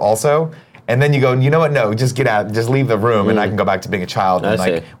adult also. And then you go, you know what, no, just get out, just leave the room and I can go back to being a child. And I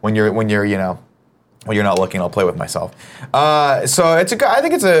like see. when you're, When you're not looking, I'll play with myself. So it's we've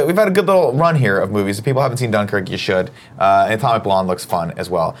had a good little run here of movies. If people haven't seen Dunkirk, you should. And Atomic Blonde looks fun as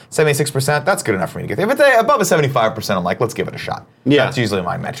well. 76%, that's good enough for me to get there. If it's above a 75%, I'm like, let's give it a shot. Yeah. That's usually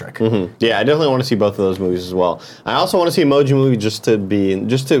my metric. Yeah, I definitely want to see both of those movies as well. I also want to see Emoji Movie just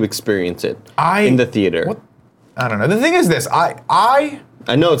to experience it in the theater. I don't know. The thing is this, I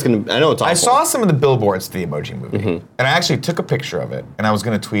know it's awful. I saw some of the billboards to the Emoji Movie, and I actually took a picture of it, and I was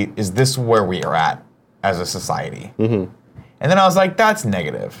going to tweet, is this where we are at as a society? And then I was like, that's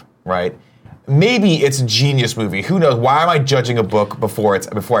negative, right? Maybe it's a genius movie. Who knows? Why am I judging a book before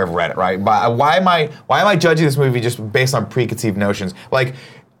I've read it, right? Why am I judging this movie just based on preconceived notions? Like,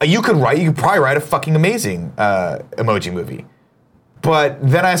 you could probably write a fucking amazing Emoji Movie. But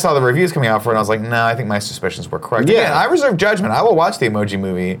then I saw the reviews coming out for it, and I was like, no, I think my suspicions were correct. Yeah. Again, I reserve judgment. I will watch the Emoji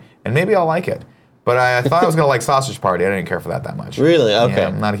Movie, and maybe I'll like it. But I thought I was going to like Sausage Party. I didn't care for that much. Really? Okay. Yeah,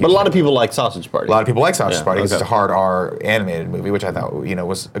 I'm not a huge but a lot fan. of people like Sausage Party. A lot of people like Sausage Party because okay. it's a hard R animated movie, which I thought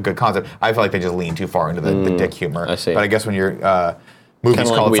was a good concept. I feel like they just lean too far into the dick humor. I see. But I guess when your movie's Kinda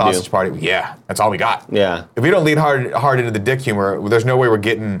like called we do. Sausage Party, yeah, that's all we got. Yeah. If we don't lean hard into the dick humor, there's no way we're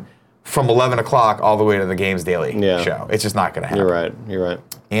getting from 11 o'clock all the way to the Games Daily show. It's just not going to happen. You're right.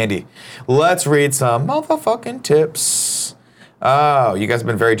 Andy, let's read some motherfucking tips. Oh, you guys have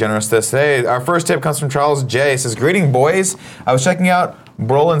been very generous this day. Our first tip comes from Charles J. It says, greeting boys. I was checking out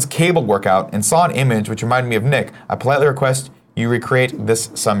Brolin's cable workout and saw an image which reminded me of Nick. I politely request you recreate this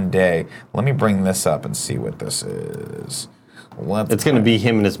someday. Let me bring this up and see what this is. It's going to be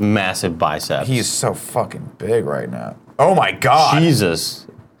him and his massive biceps. He's so fucking big right now. Oh my God. Jesus.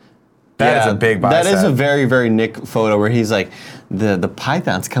 That is a big bicep. That is a very, very Nick photo where he's like, the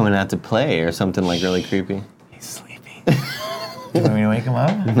python's coming out to play or something like really creepy. He's sleepy. Do you want me to wake him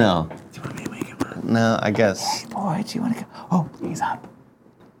up? No. Do you want me to wake him up? No, I guess. Boy, do you want to go? Oh, he's up.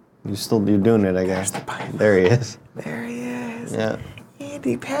 You're doing it, I guess. There's the python. There he is. There he is. Yeah.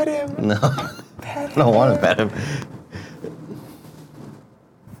 Andy, pet him. No. Pet him. I don't want to pet him.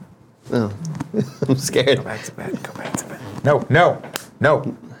 No. I'm scared. Go back to bed. Go back to bed.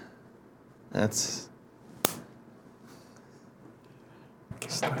 No. That's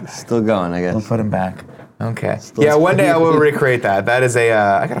still going, I guess. We'll put him back. Okay. Still Yeah, one day I will recreate that. That is I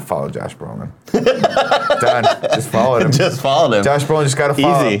gotta follow Josh Brolin. Done. Just followed him. Just followed him. Josh Brolin just gotta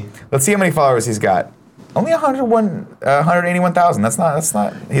follow. Easy. Him. Let's see how many followers he's got. Only 181,000. That's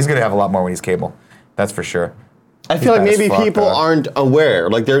not. He's gonna have a lot more when he's cable. That's for sure. I feel like bad as maybe fuck, people though. aren't aware.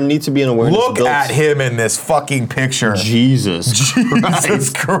 Like there needs to be an awareness. Look built. at him in this fucking picture. Jesus.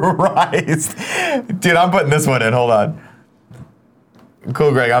 Jesus Christ. Dude, I'm putting this one in. Hold on.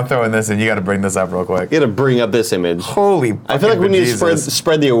 Cool, Greg. I'm throwing this in. You got to bring this up real quick. You gotta bring up this image. Holy I feel like we need to bejesus.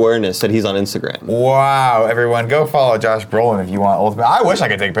 spread the awareness that he's on Instagram. Wow, everyone, go follow Josh Brolin if you want ultimate. I wish I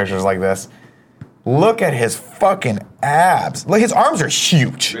could take pictures like this. Look at his fucking abs. Like his arms are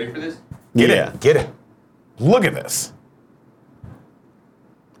huge. Ready for this? Get it. Look at this.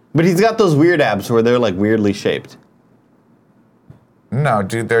 But he's got those weird abs where they're like weirdly shaped. No,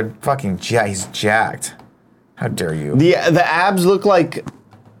 dude, they're fucking he's jacked. How dare you? The abs look like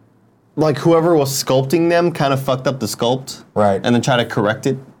whoever was sculpting them kind of fucked up the sculpt. Right. And then try to correct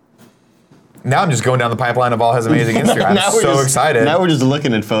it. Now I'm just going down the pipeline of all his amazing Instagram. Now I'm we're so just- excited. Now we're just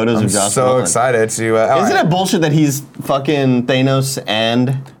looking at photos I'm of Josh so Brolin. excited to. Isn't it bullshit that he's fucking Thanos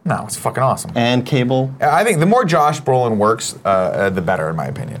and No, it's fucking awesome. Cable? I think the more Josh Brolin works, the better, in my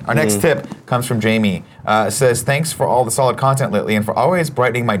opinion. Our next tip comes from Jamie. It says, thanks for all the solid content lately and for always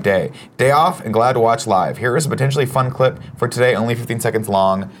brightening my day. Day off and glad to watch live. Here is a potentially fun clip for today, only 15 seconds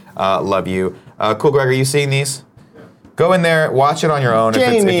long. Love you. Cool, Greg, are you seeing these? Go in there, watch it on your own. If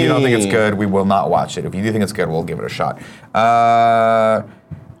you don't think it's good, we will not watch it. If you do think it's good, we'll give it a shot. How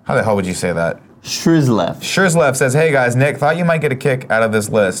the hell would you say that? Shrizlev. Shirzlev says, hey guys, Nick, thought you might get a kick out of this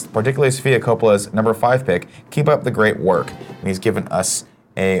list, particularly Sofia Coppola's number 5 pick. Keep up the great work. And he's given us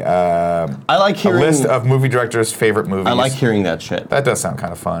a list of movie directors' favorite movies. I like hearing that shit. That does sound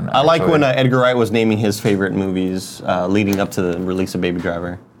kind of fun. I like actually. when Edgar Wright was naming his favorite movies leading up to the release of Baby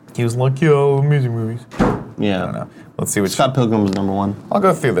Driver. He was like, yo, amazing movies. Yeah. I don't know. Let's see what Scott Pilgrim was number 1. I'll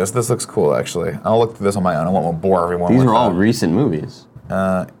go through this. This looks cool, actually. I'll look through this on my own. I won't bore everyone These with are all recent movies.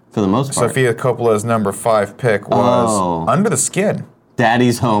 For the most part. Sofia Coppola's number 5 pick was Under the Skin.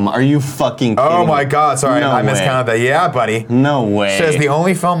 Daddy's Home. Are you fucking kidding Oh my me? God, sorry, No I way. miscounted that. Yeah, buddy. No way. Says the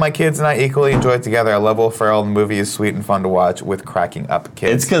only film my kids and I equally enjoy together. I love Will Ferrell. The movie is sweet and fun to watch with cracking up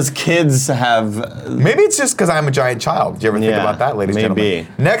kids. It's because kids have... Maybe it's just because I'm a giant child. Do you ever think Yeah, about that, ladies and maybe.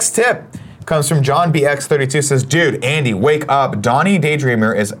 gentlemen? Next tip comes from John BX32. Says, dude, Andy, wake up. Donnie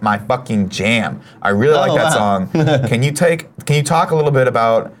Daydreamer is my fucking jam. I really like that wow. song. Can you talk a little bit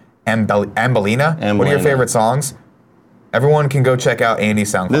about Ambelina. What are your Ambelina. favorite songs? Everyone can go check out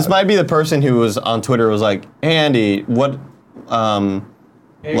Andy's SoundCloud. This might be the person who was on Twitter was like, hey, Andy, what,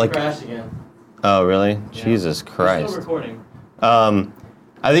 Hey, like, crashed again. oh, really? Yeah. Jesus We're Christ. still recording.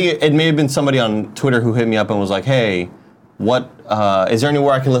 I think it may have been somebody on Twitter who hit me up and was like, hey, what, is there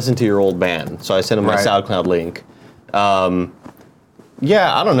anywhere I can listen to your old band? So I sent him my Right. SoundCloud link.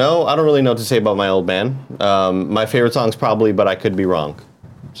 Yeah, I don't know. I don't really know what to say about my old band. My favorite song's probably But I Could Be Wrong.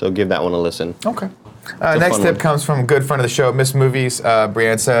 So give that one a listen. Okay. a Next fun tip one. comes from a good friend of the show, Miss Movies.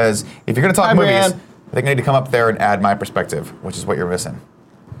 Brianne says, if you're going to talk Hi, movies, Brianne. I think I need to come up there and add my perspective, which is what you're missing.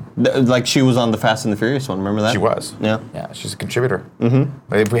 Like she was on the Fast and the Furious one, remember that? She was. Yeah. Yeah, she's a contributor.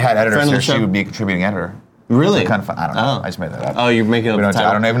 Mm-hmm. If we had editors Friend of here, the show? she would be a contributing editor. Really? Kind of fun. I don't know. Oh. I just made that up. Oh, you're making up We the don't, I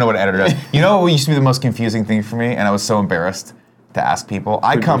title. don't even know what an editor does. You know what used to be the most confusing thing for me, and I was so embarrassed to ask people?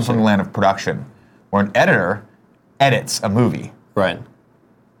 I come from the land of production, where an editor edits a movie. Right.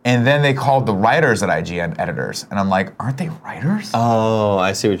 And then they called the writers at IGN editors. And I'm like, aren't they writers? Oh,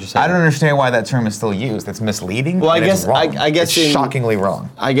 I see what you're saying. I don't understand why that term is still used. It's misleading. Well, I and it's guess- wrong. I guess it's in- shockingly wrong.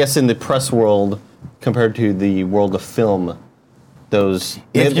 I guess in the press world, compared to the world of film, those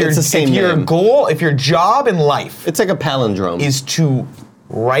it's the same if your name. goal, if your job in life It's like a palindrome. is to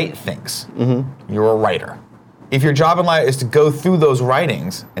write things, Mm-hmm. you're a writer. If your job in life is to go through those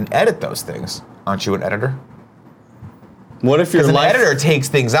writings and edit those things, aren't you an editor? What if your Because an life? editor takes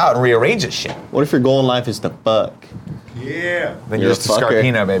things out and rearranges shit. What if your goal in life is to fuck? Yeah. Then You're you're a just a fucker.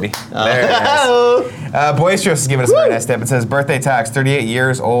 Scarpino, baby. There it is. Boisterous is giving us a very nice tip. It says, birthday tax, 38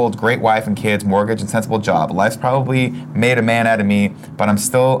 years old, great wife and kids, mortgage and sensible job. Life's probably made a man out of me, but I'm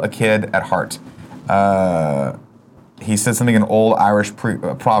still a kid at heart. He said something in an old Irish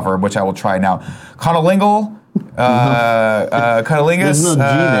proverb, which I will try now. Conolingal, conolingus, There's no G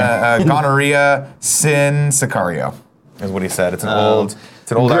there. gonorrhea, sin, sicario, is what he said. It's an old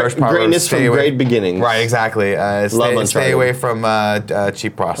Irish proverb. Greatness from Stay away- great beginnings. Right, exactly. Stay Uncharted. away from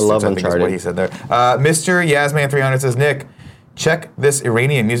cheap prostitutes. Love I think is Uncharted. what he said there. Mr. Yasman300 says, Nick, check this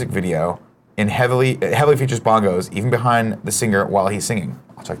Iranian music video. It heavily features bongos, even behind the singer while he's singing.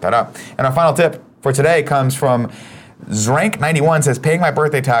 I'll check that out. And our final tip for today comes from Zrank91 says, paying my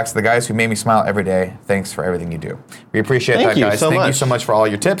birthday tax to the guys who made me smile every day. Thanks for everything you do. We appreciate Thank that, you guys. so Thank you much. so much for all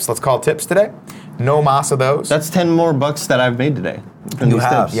your tips. Let's call tips today. No mas of those. That's 10 more bucks that I've made today. From You these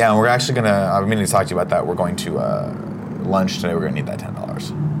have, tips. yeah, and we're actually gonna. I'm meaning to talk to you about that. We're going to lunch today. We're gonna need that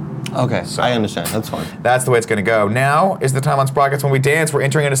 $10. Okay, I understand. That's fine. That's the way it's gonna go. Now is the time on Sprockets when we dance. We're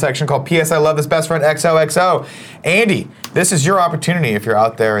entering in a section called P.S. I Love This Best Friend XOXO. Andy, this is your opportunity if you're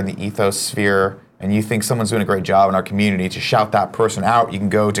out there in the ethos sphere and you think someone's doing a great job in our community to shout that person out. You can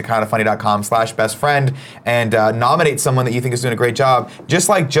go to kindafunny.com/bestfriend and nominate someone that you think is doing a great job. Just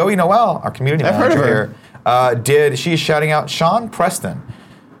like Joey Noel, our community I've heard manager of her. here, she's shouting out Sean Preston.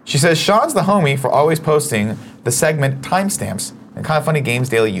 She says, Sean's the homie for always posting the segment timestamps and Kind of Funny Games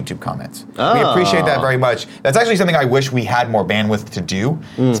Daily YouTube comments. We appreciate that very much. That's actually something I wish we had more bandwidth to do,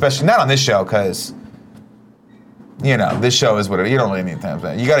 especially not on this show, because you know, this show is whatever. You don't really need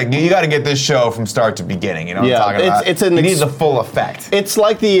timestamps. You gotta get this show from start to beginning. You know what Yeah, I'm talking about? it's an you need ex- the full effect. It's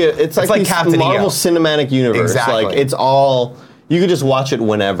like it's like like the Captain Marvel EO. Cinematic Universe. Exactly. Like it's all you could just watch it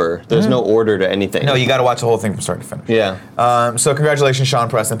whenever. There's no order to anything. No, you got to watch the whole thing from start to finish. Yeah. So congratulations, Sean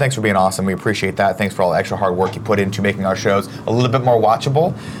Preston. Thanks for being awesome. We appreciate that. Thanks for all the extra hard work you put into making our shows a little bit more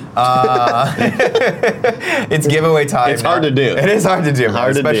watchable. It's giveaway time. It's hard to do. It is hard to do,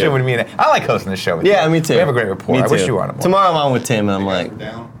 Hard to especially do. when me and I like hosting the show with you. Yeah, me too. We have a great rapport. Me I wish too. you were on it more. Tomorrow I'm on with Tim, and I'm like,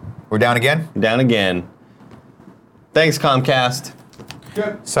 Down. We're down again? down again. Thanks, Comcast.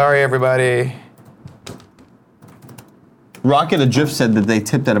 Good. Sorry, everybody. Rocket Adrift said that they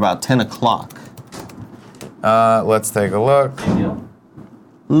tipped at about 10 o'clock. Let's take a look.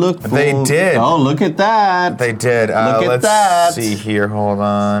 Look, They fool. did. Oh, look at that. They did. Look at Let's that. see here. Hold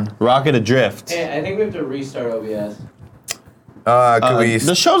on. Rocket Adrift. Hey, I think we have to restart OBS. Could we?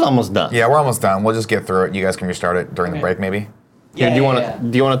 The show's almost done. Yeah, we're almost done. We'll just get through it. You guys can restart it during the Okay. break, maybe. Here, do you want to?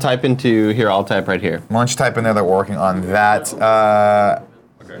 Do you want to type into here? I'll type right here. Why don't you type in there that we're working on that?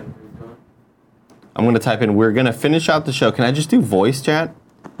 Okay. I'm gonna type in. We're gonna finish out the show. Can I just do voice chat?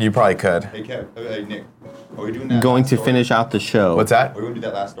 You probably could. Hey, Kev. Hey, Nick. Are we doing that? Going last to story? finish out the show. What's that? Are we going to do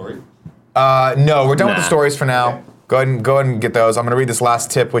that last story? No, we're done with the Nah. stories for now. Okay. Go ahead and get those. I'm going to read this last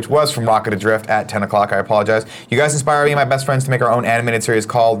tip, which was from Rocket Adrift at 10 o'clock. I apologize. You guys inspire me and my best friends to make our own animated series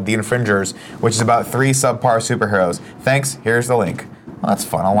called The Infringers, which is about 3 subpar superheroes. Thanks. Here's the link. Well, that's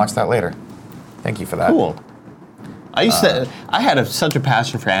fun. I'll watch that later. Thank you for that. Cool. I had such a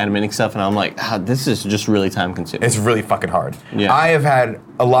passion for animating stuff, and I'm like, this is just really time consuming. It's really fucking hard. Yeah. I have had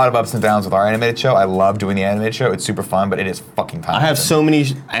a lot of ups and downs with our animated show. I love doing the animated show. It's super fun, but it is fucking time. I have so many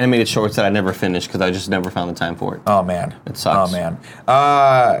animated shorts that I never finished because I just never found the time for it. Oh man, It sucks. Oh man,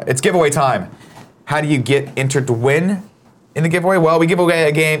 it's giveaway time. How do you get entered to win in the giveaway? Well, we give away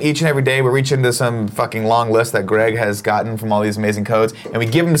a game each and every day. We reach into some fucking long list that Greg has gotten from all these amazing codes, and we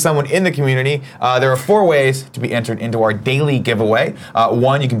give them to someone in the community. There are 4 ways to be entered into our daily giveaway.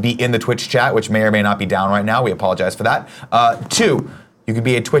 1, you can be in the Twitch chat, which may or may not be down right now. We apologize for that. 2, you can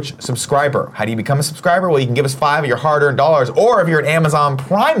be a Twitch subscriber. How do you become a subscriber? Well, you can give us 5 of your hard-earned dollars, or if you're an Amazon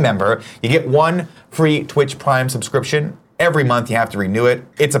Prime member, you get 1 free Twitch Prime subscription. Every month you have to renew it.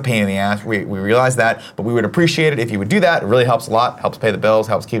 It's a pain in the ass. We realize that, but we would appreciate it if you would do that. It really helps a lot. Helps pay the bills.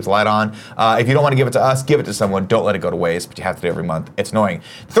 Helps keep the light on. If you don't want to give it to us, give it to someone. Don't let it go to waste. But you have to do it every month. It's annoying.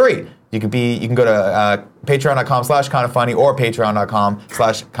 3, you can go to patreon.com/kindafunny or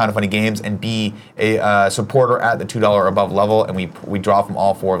patreon.com/kindafunnygames and be a supporter at the $2 or above level, and we draw from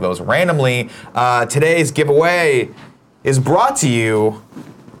all 4 of those randomly. Today's giveaway is brought to you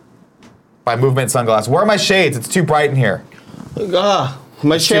by Movement Sunglasses. Where are my shades? It's too bright in here. My Too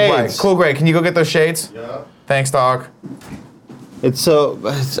bright. shades. Cool, Greg. Can you go get those shades? Yeah. Thanks, dog. I'm kind of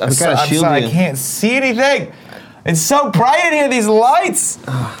I'm sorry, I can't see anything. It's so bright in here, these lights.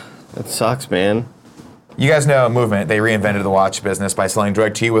 That sucks, man. You guys know Movement. They reinvented the watch business by selling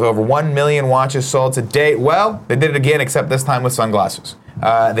direct to you with over 1 million watches sold to date. Well, they did it again, except this time with sunglasses.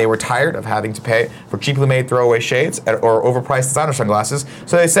 They were tired of having to pay for cheaply made throwaway shades or overpriced designer sunglasses,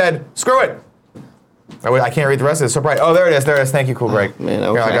 so they said, screw it. I can't read the rest of it. It's so bright. Oh, there it is. There it is. Thank you, cool, Greg. Man, I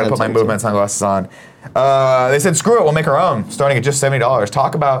Here, I gotta put my Movement sunglasses on. They said, screw it. We'll make our own, starting at just $70.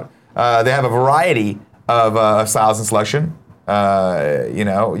 Talk about. They have a variety of styles and selection.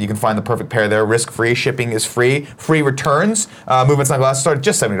 You can find the perfect pair there. Risk-free. Shipping is free. Free returns. Movement sunglasses start at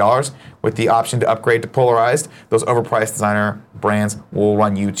just $70 with the option to upgrade to polarized. Those overpriced designer brands will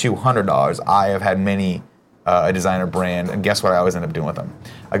run you $200. I have had many a designer brand, and guess what I always end up doing with them?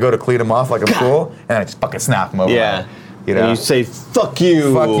 I go to clean them off like I'm cool, and I just fucking snap them over. Yeah. You know? And you say, fuck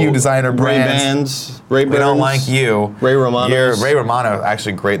you. Fuck you, designer brands. Ray-Bans. They don't like you. Ray Romano's. Ray Romano,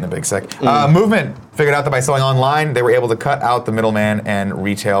 actually great in the Big Sick. Movement figured out that by selling online, they were able to cut out the middleman and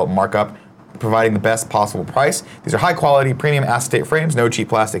retail markup, providing the best possible price. These are high quality, premium acetate frames, no cheap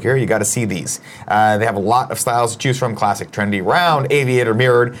plastic here. You gotta see these. They have a lot of styles to choose from: classic, trendy, round, aviator,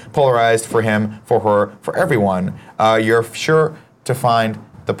 mirrored, polarized, for him, for her, for everyone. You're sure to find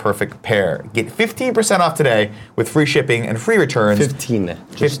the perfect pair. Get 15% off today with free shipping and free returns. 15.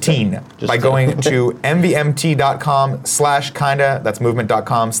 15 by going to mvmt.com/kinda. That's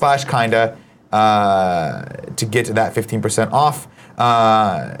movement.com/kinda to get to that 15% off.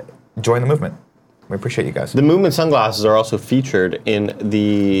 Join the movement. We appreciate you guys. The Movement sunglasses are also featured in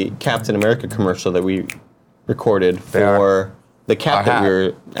the Captain America commercial that we recorded for the cap that we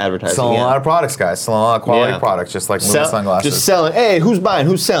were advertising. Selling a lot of products, guys. Selling a lot of quality Yeah. products, just like Movement sunglasses. Just selling. Hey, who's buying?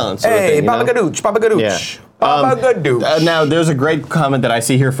 Who's selling? Sort of Hey, thing, you Papa know? Gadooch, Papa Gadooch. Yeah. Papa Gadooch. Now, there's a great comment that I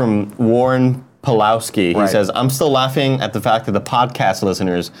see here from Warren Pulowski. He Right. says, I'm still laughing at the fact that the podcast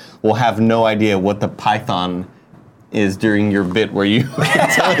listeners will have no idea what the Python is during your bit where you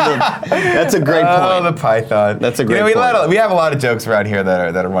tell them. That's a great Oh, the point. Python. That's a great we point. We have a lot of jokes around here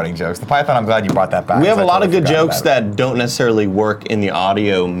that are running jokes. The Python, I'm glad you brought that back. We have a 'cause I lot of totally good forgot jokes about it. that don't necessarily work in the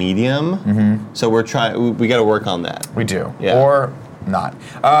audio medium. So we're trying. We got to work on that. We do. Yeah. Or not.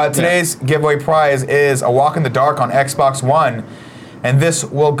 Today's giveaway prize is a Walk in the Dark on Xbox One. And this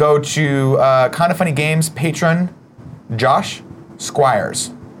will go to Kinda Funny Games patron Josh Squires.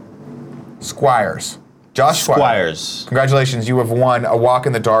 Josh Squires. Congratulations, you have won a Walk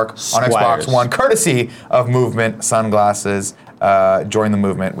in the Dark on Squires. Xbox One, courtesy of Movement Sunglasses. Join the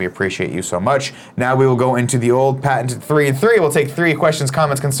movement. We appreciate you so much. Now we will go into the old patented 3 and 3. We'll take 3 questions,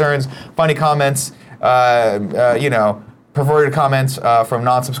 comments, concerns, funny comments, perverted comments from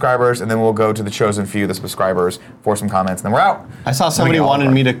non-subscribers, and then we'll go to the chosen few, the subscribers, for some comments, and then we're out. I saw somebody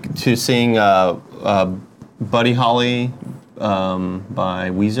wanted me to sing Buddy Holly by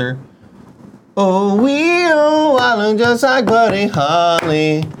Weezer. Oh, we all look just like Buddy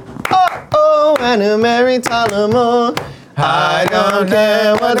Holly. Oh, and a Mary Tyler I don't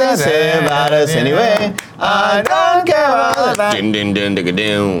care what they say about us anyway. I don't care about that.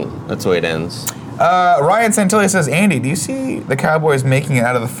 That's the way it ends. Ryan Santilli says, Andy, do you see the Cowboys making it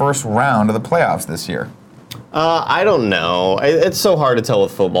out of the first round of the playoffs this year? I don't know. It's so hard to tell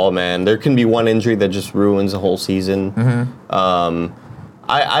with football, man. There can be one injury that just ruins the whole season.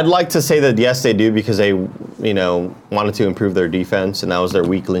 I'd like to say that yes, they do because they, wanted to improve their defense, and that was their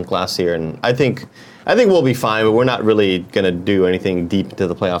weak link last year. And I think we'll be fine, but we're not really gonna do anything deep into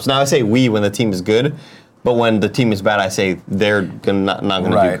the playoffs. Now I say we when the team is good, but when the team is bad, I say they're not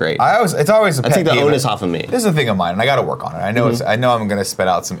gonna do great. It's always a pet take the peeve. onus off of me. This is a thing of mine, and I got to work on it. I know I know I'm gonna spit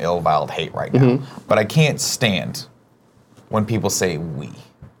out some ill-viled hate right now, but I can't stand when people say we.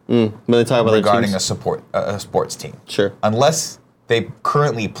 When they talk about regarding their a sports team. Sure. Unless they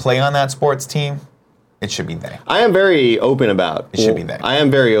currently play on that sports team, it should be they. I am very open about It should be they. I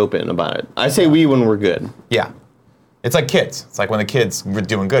am very open about it. I say we when we're good. Yeah. It's like kids. It's like when the kid's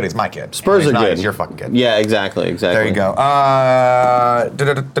doing good, he's my kid. Spurs When are he's not, good. He's your fucking kid. Yeah, exactly. There you go.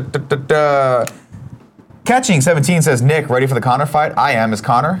 Catching 17 says, Nick, ready for the Connor fight? I am. Is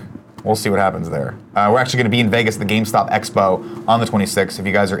Connor? We'll see what happens there. We're actually going to be in Vegas at the GameStop Expo on the 26th. If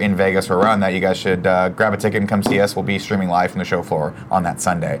you guys are in Vegas or around that, you guys should grab a ticket and come see us. We'll be streaming live from the show floor on that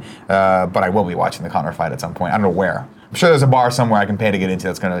Sunday. But I will be watching the Connor fight at some point. I don't know where. I'm sure there's a bar somewhere I can pay to get into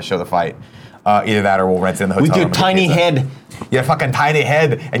that's going to show the fight. Either that or we'll rent it in the hotel. With your room and get tiny pizza. head. Your fucking tiny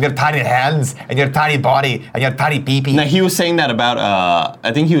head, and your tiny hands, and your tiny body, and your tiny pee-pee. Now he was saying that about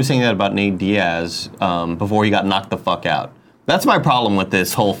I think he was saying that about Nate Diaz before he got knocked the fuck out. That's my problem with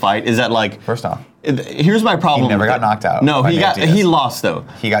this whole fight. Is that like First off, here's my problem. he never with got it. knocked out. No, by he Nate Diaz. he lost though.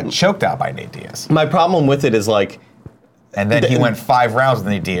 He got choked out by Nate Diaz. My problem with it is like And then he went 5 rounds with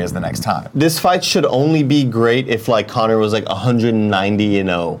Nate Diaz the next time. this fight should only be great if like Conor was like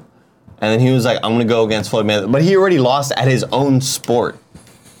 190-0. And then he was like, I'm gonna go against Floyd Mayweather. But he already lost at his own sport.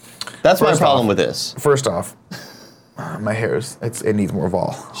 That's my First problem off- with this. First off, my hair's it needs more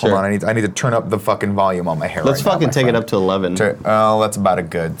vol. Sure. Hold on, I need to turn up the fucking volume on my hair. Let's right now, fucking my take it friend. up to 11. That's about a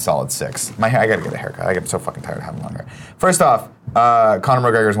good solid 6. My hair, I gotta get a haircut. I get so fucking tired of having long hair. First off, Conor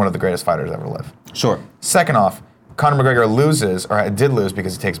McGregor is one of the greatest fighters ever to live. Sure. Second off, Conor McGregor loses, or did lose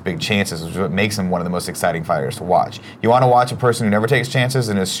because he takes big chances, which is what makes him one of the most exciting fighters to watch. You want to watch a person who never takes chances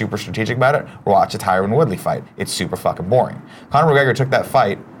and is super strategic about it? Watch a Tyron Woodley fight. It's super fucking boring. Conor McGregor took that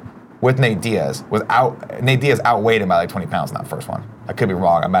fight with Nate Diaz. Nate Diaz outweighed him by like 20 pounds in that first one. I could be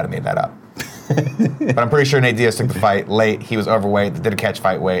wrong. I might have made that up. But I'm pretty sure Nate Diaz took the fight late. He was overweight. They did a catch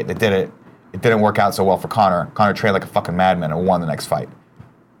fight weight. They did it. It didn't work out so well for Conor. Conor trained like a fucking madman and won the next fight.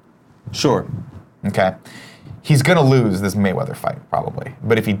 Sure. Okay? He's gonna lose this Mayweather fight, probably.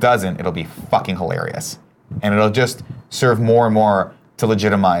 But if he doesn't, it'll be fucking hilarious. And it'll just serve more and more to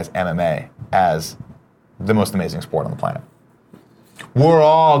legitimize MMA as the most amazing sport on the planet. We're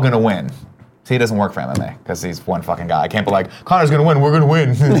all gonna win. See, it doesn't work for MMA, because he's one fucking guy. I can't be like, Conor's gonna win, we're gonna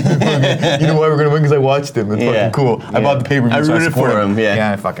win. You know why we're gonna win? Because I watched him. It's Yeah. fucking cool. I Yeah. bought the pay-per-view, I so rooted support for him, yeah.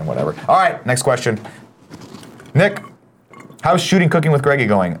 Yeah, fucking whatever. All right, next question. Nick, how's shooting cooking with Greggy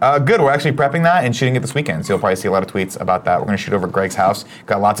going? Good. We're actually prepping that and shooting it this weekend, so you'll probably see a lot of tweets about that. We're going to shoot over at Greg's house.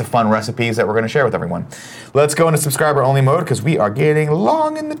 Got lots of fun recipes that we're going to share with everyone. Let's go into subscriber-only mode because we are getting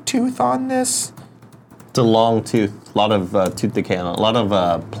long in the tooth on this. It's a long tooth. A lot of tooth decay on it. A lot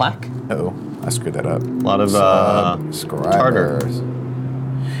of plaque. Oh, I screwed that up. A lot of, subscribers.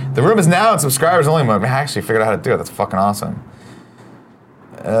 The room is now in subscribers-only mode. I actually figured out how to do it. That's fucking awesome.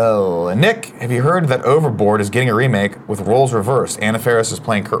 Oh, Nick, have you heard that Overboard is getting a remake with roles reversed? Anna Faris is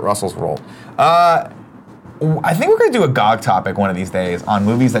playing Kurt Russell's role. I think we're gonna do a GOG topic one of these days on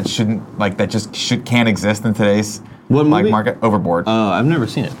movies that can't exist in today's What movie? market. Overboard. I've never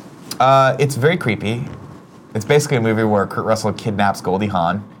seen it. It's very creepy. It's basically a movie where Kurt Russell kidnaps Goldie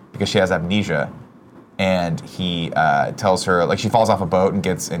Hawn because she has amnesia, and he tells her, like, she falls off a boat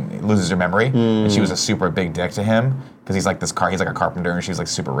and loses her memory, and she was a super big dick to him because he's like a carpenter and she's like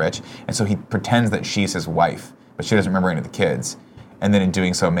super rich, and so he pretends that she's his wife, but she doesn't remember any of the kids, and then in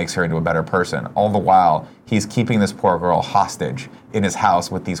doing so makes her into a better person. All the while, he's keeping this poor girl hostage in his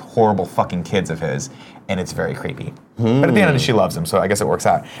house with these horrible fucking kids of his, and it's very creepy. But at the end of it, she loves him, so I guess it works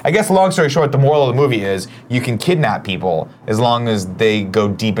out. I guess, long story short, the moral of the movie is you can kidnap people as long as they go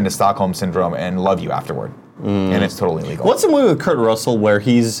deep into Stockholm Syndrome and love you afterward. And it's totally legal. What's the movie with Kurt Russell where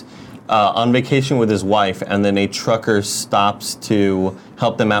he's on vacation with his wife and then a trucker stops to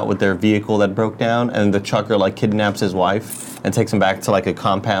help them out with their vehicle that broke down, and the trucker like kidnaps his wife and takes him back to like a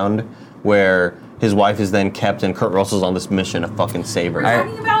compound where his wife is then kept and Kurt Russell's on this mission to fucking save her? Are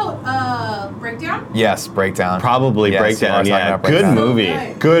you talking about Breakdown? Yes, Breakdown. Probably Yes, Breakdown, you are talking yeah. about Good Breakdown. movie.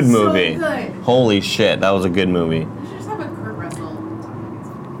 Good. Good So movie. good. Holy shit, that was a good movie. We should just have a Kurt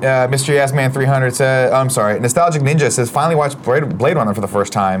Russell. Mystery Ass Man 300 says, I'm sorry, Nostalgic Ninja says, finally watched Blade Runner for the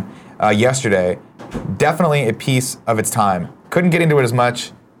first time yesterday. Definitely a piece of its time. Couldn't get into it as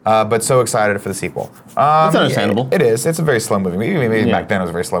much but so excited for the sequel. That's understandable. It is. It's a very slow movie. Maybe Yeah. back then it was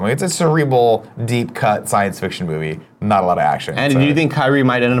a very slow movie. It's a cerebral, deep-cut science fiction movie. Not a lot of action. And so. do you think Kyrie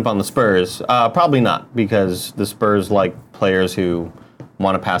might end up on the Spurs? Probably not, because the Spurs like players who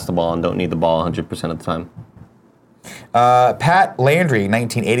want to pass the ball and don't need the ball 100% of the time. Pat Landry,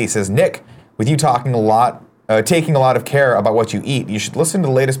 1980, says, Nick, with you taking a lot of care about what you eat, you should listen to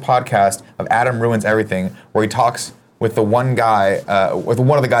the latest podcast of Adam Ruins Everything, where he talks with the one guy, with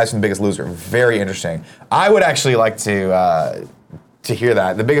one of the guys from The Biggest Loser. Very interesting. I would actually like to hear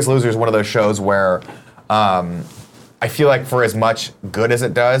that. The Biggest Loser is one of those shows where I feel like for as much good as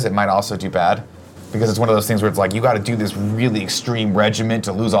it does, it might also do bad. Because it's one of those things where it's like, you got to do this really extreme regimen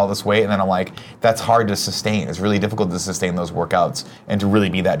to lose all this weight. And then I'm like, that's hard to sustain. It's really difficult to sustain those workouts and to really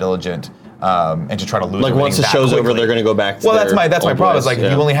be that diligent and to try to lose Like once the that show's quickly. over, they're going to go back to Well, their that's my old problem. ways. Is like, Yeah.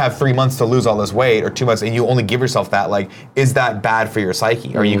 if you only have 3 months to lose all this weight or 2 months and you only give yourself that, like, is that bad for your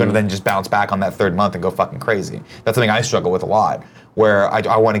psyche? Or are you going to then just bounce back on that third month and go fucking crazy? That's something I struggle with a lot. Where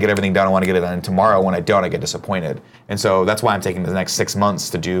I want to get everything done, I want to get it done tomorrow. When I don't, I get disappointed, and so that's why I'm taking the next 6 months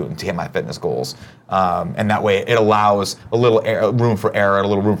to hit my fitness goals, and that way it allows a little room for error, a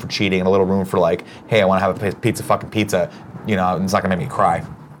little room for cheating, and a little room for like, hey, I want to have a pizza. You know, it's not gonna make me cry.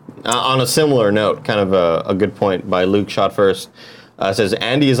 On a similar note, kind of a good point by Luke Shot First, says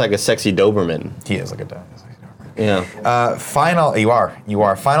Andy is like a sexy Doberman. He is like a dog. Yeah. Final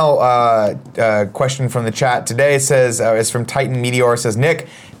question from the chat today says is from Titan Meteor. Says, Nick,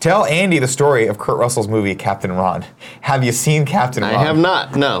 tell Andy the story of Kurt Russell's movie Captain Ron. Have you seen Captain Ron? I have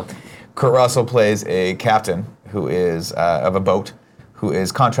not. No. Kurt Russell plays a captain who is of a boat who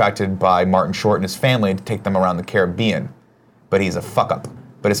is contracted by Martin Short and his family to take them around the Caribbean, but he's a fuck up.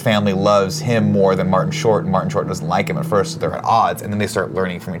 But his family loves him more than Martin Short, and Martin Short doesn't like him at first, so they're at odds, and then they start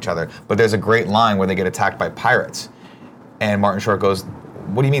learning from each other. But there's a great line where they get attacked by pirates, and Martin Short goes,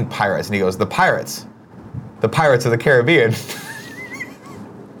 what do you mean pirates? And he goes, the pirates of the Caribbean.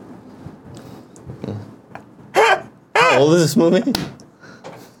 How old is this movie?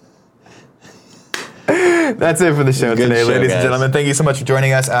 That's it for the show Good today, show, ladies guys. and gentlemen. Thank you so much for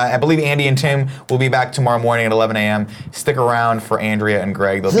joining us. I believe Andy and Tim will be back tomorrow morning at 11 a.m. Stick around for Andrea and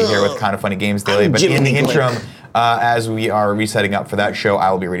Greg. They'll be here with Kind of Funny Games Daily. I'm But in the Jiminy interim, Glick. as we are resetting up for that show, I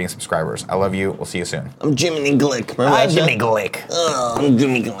will be reading subscribers. I love you. We'll see you soon. I'm Jiminy Glick. Remember that show? Glick. Oh, I'm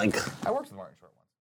Jiminy Glick. I worked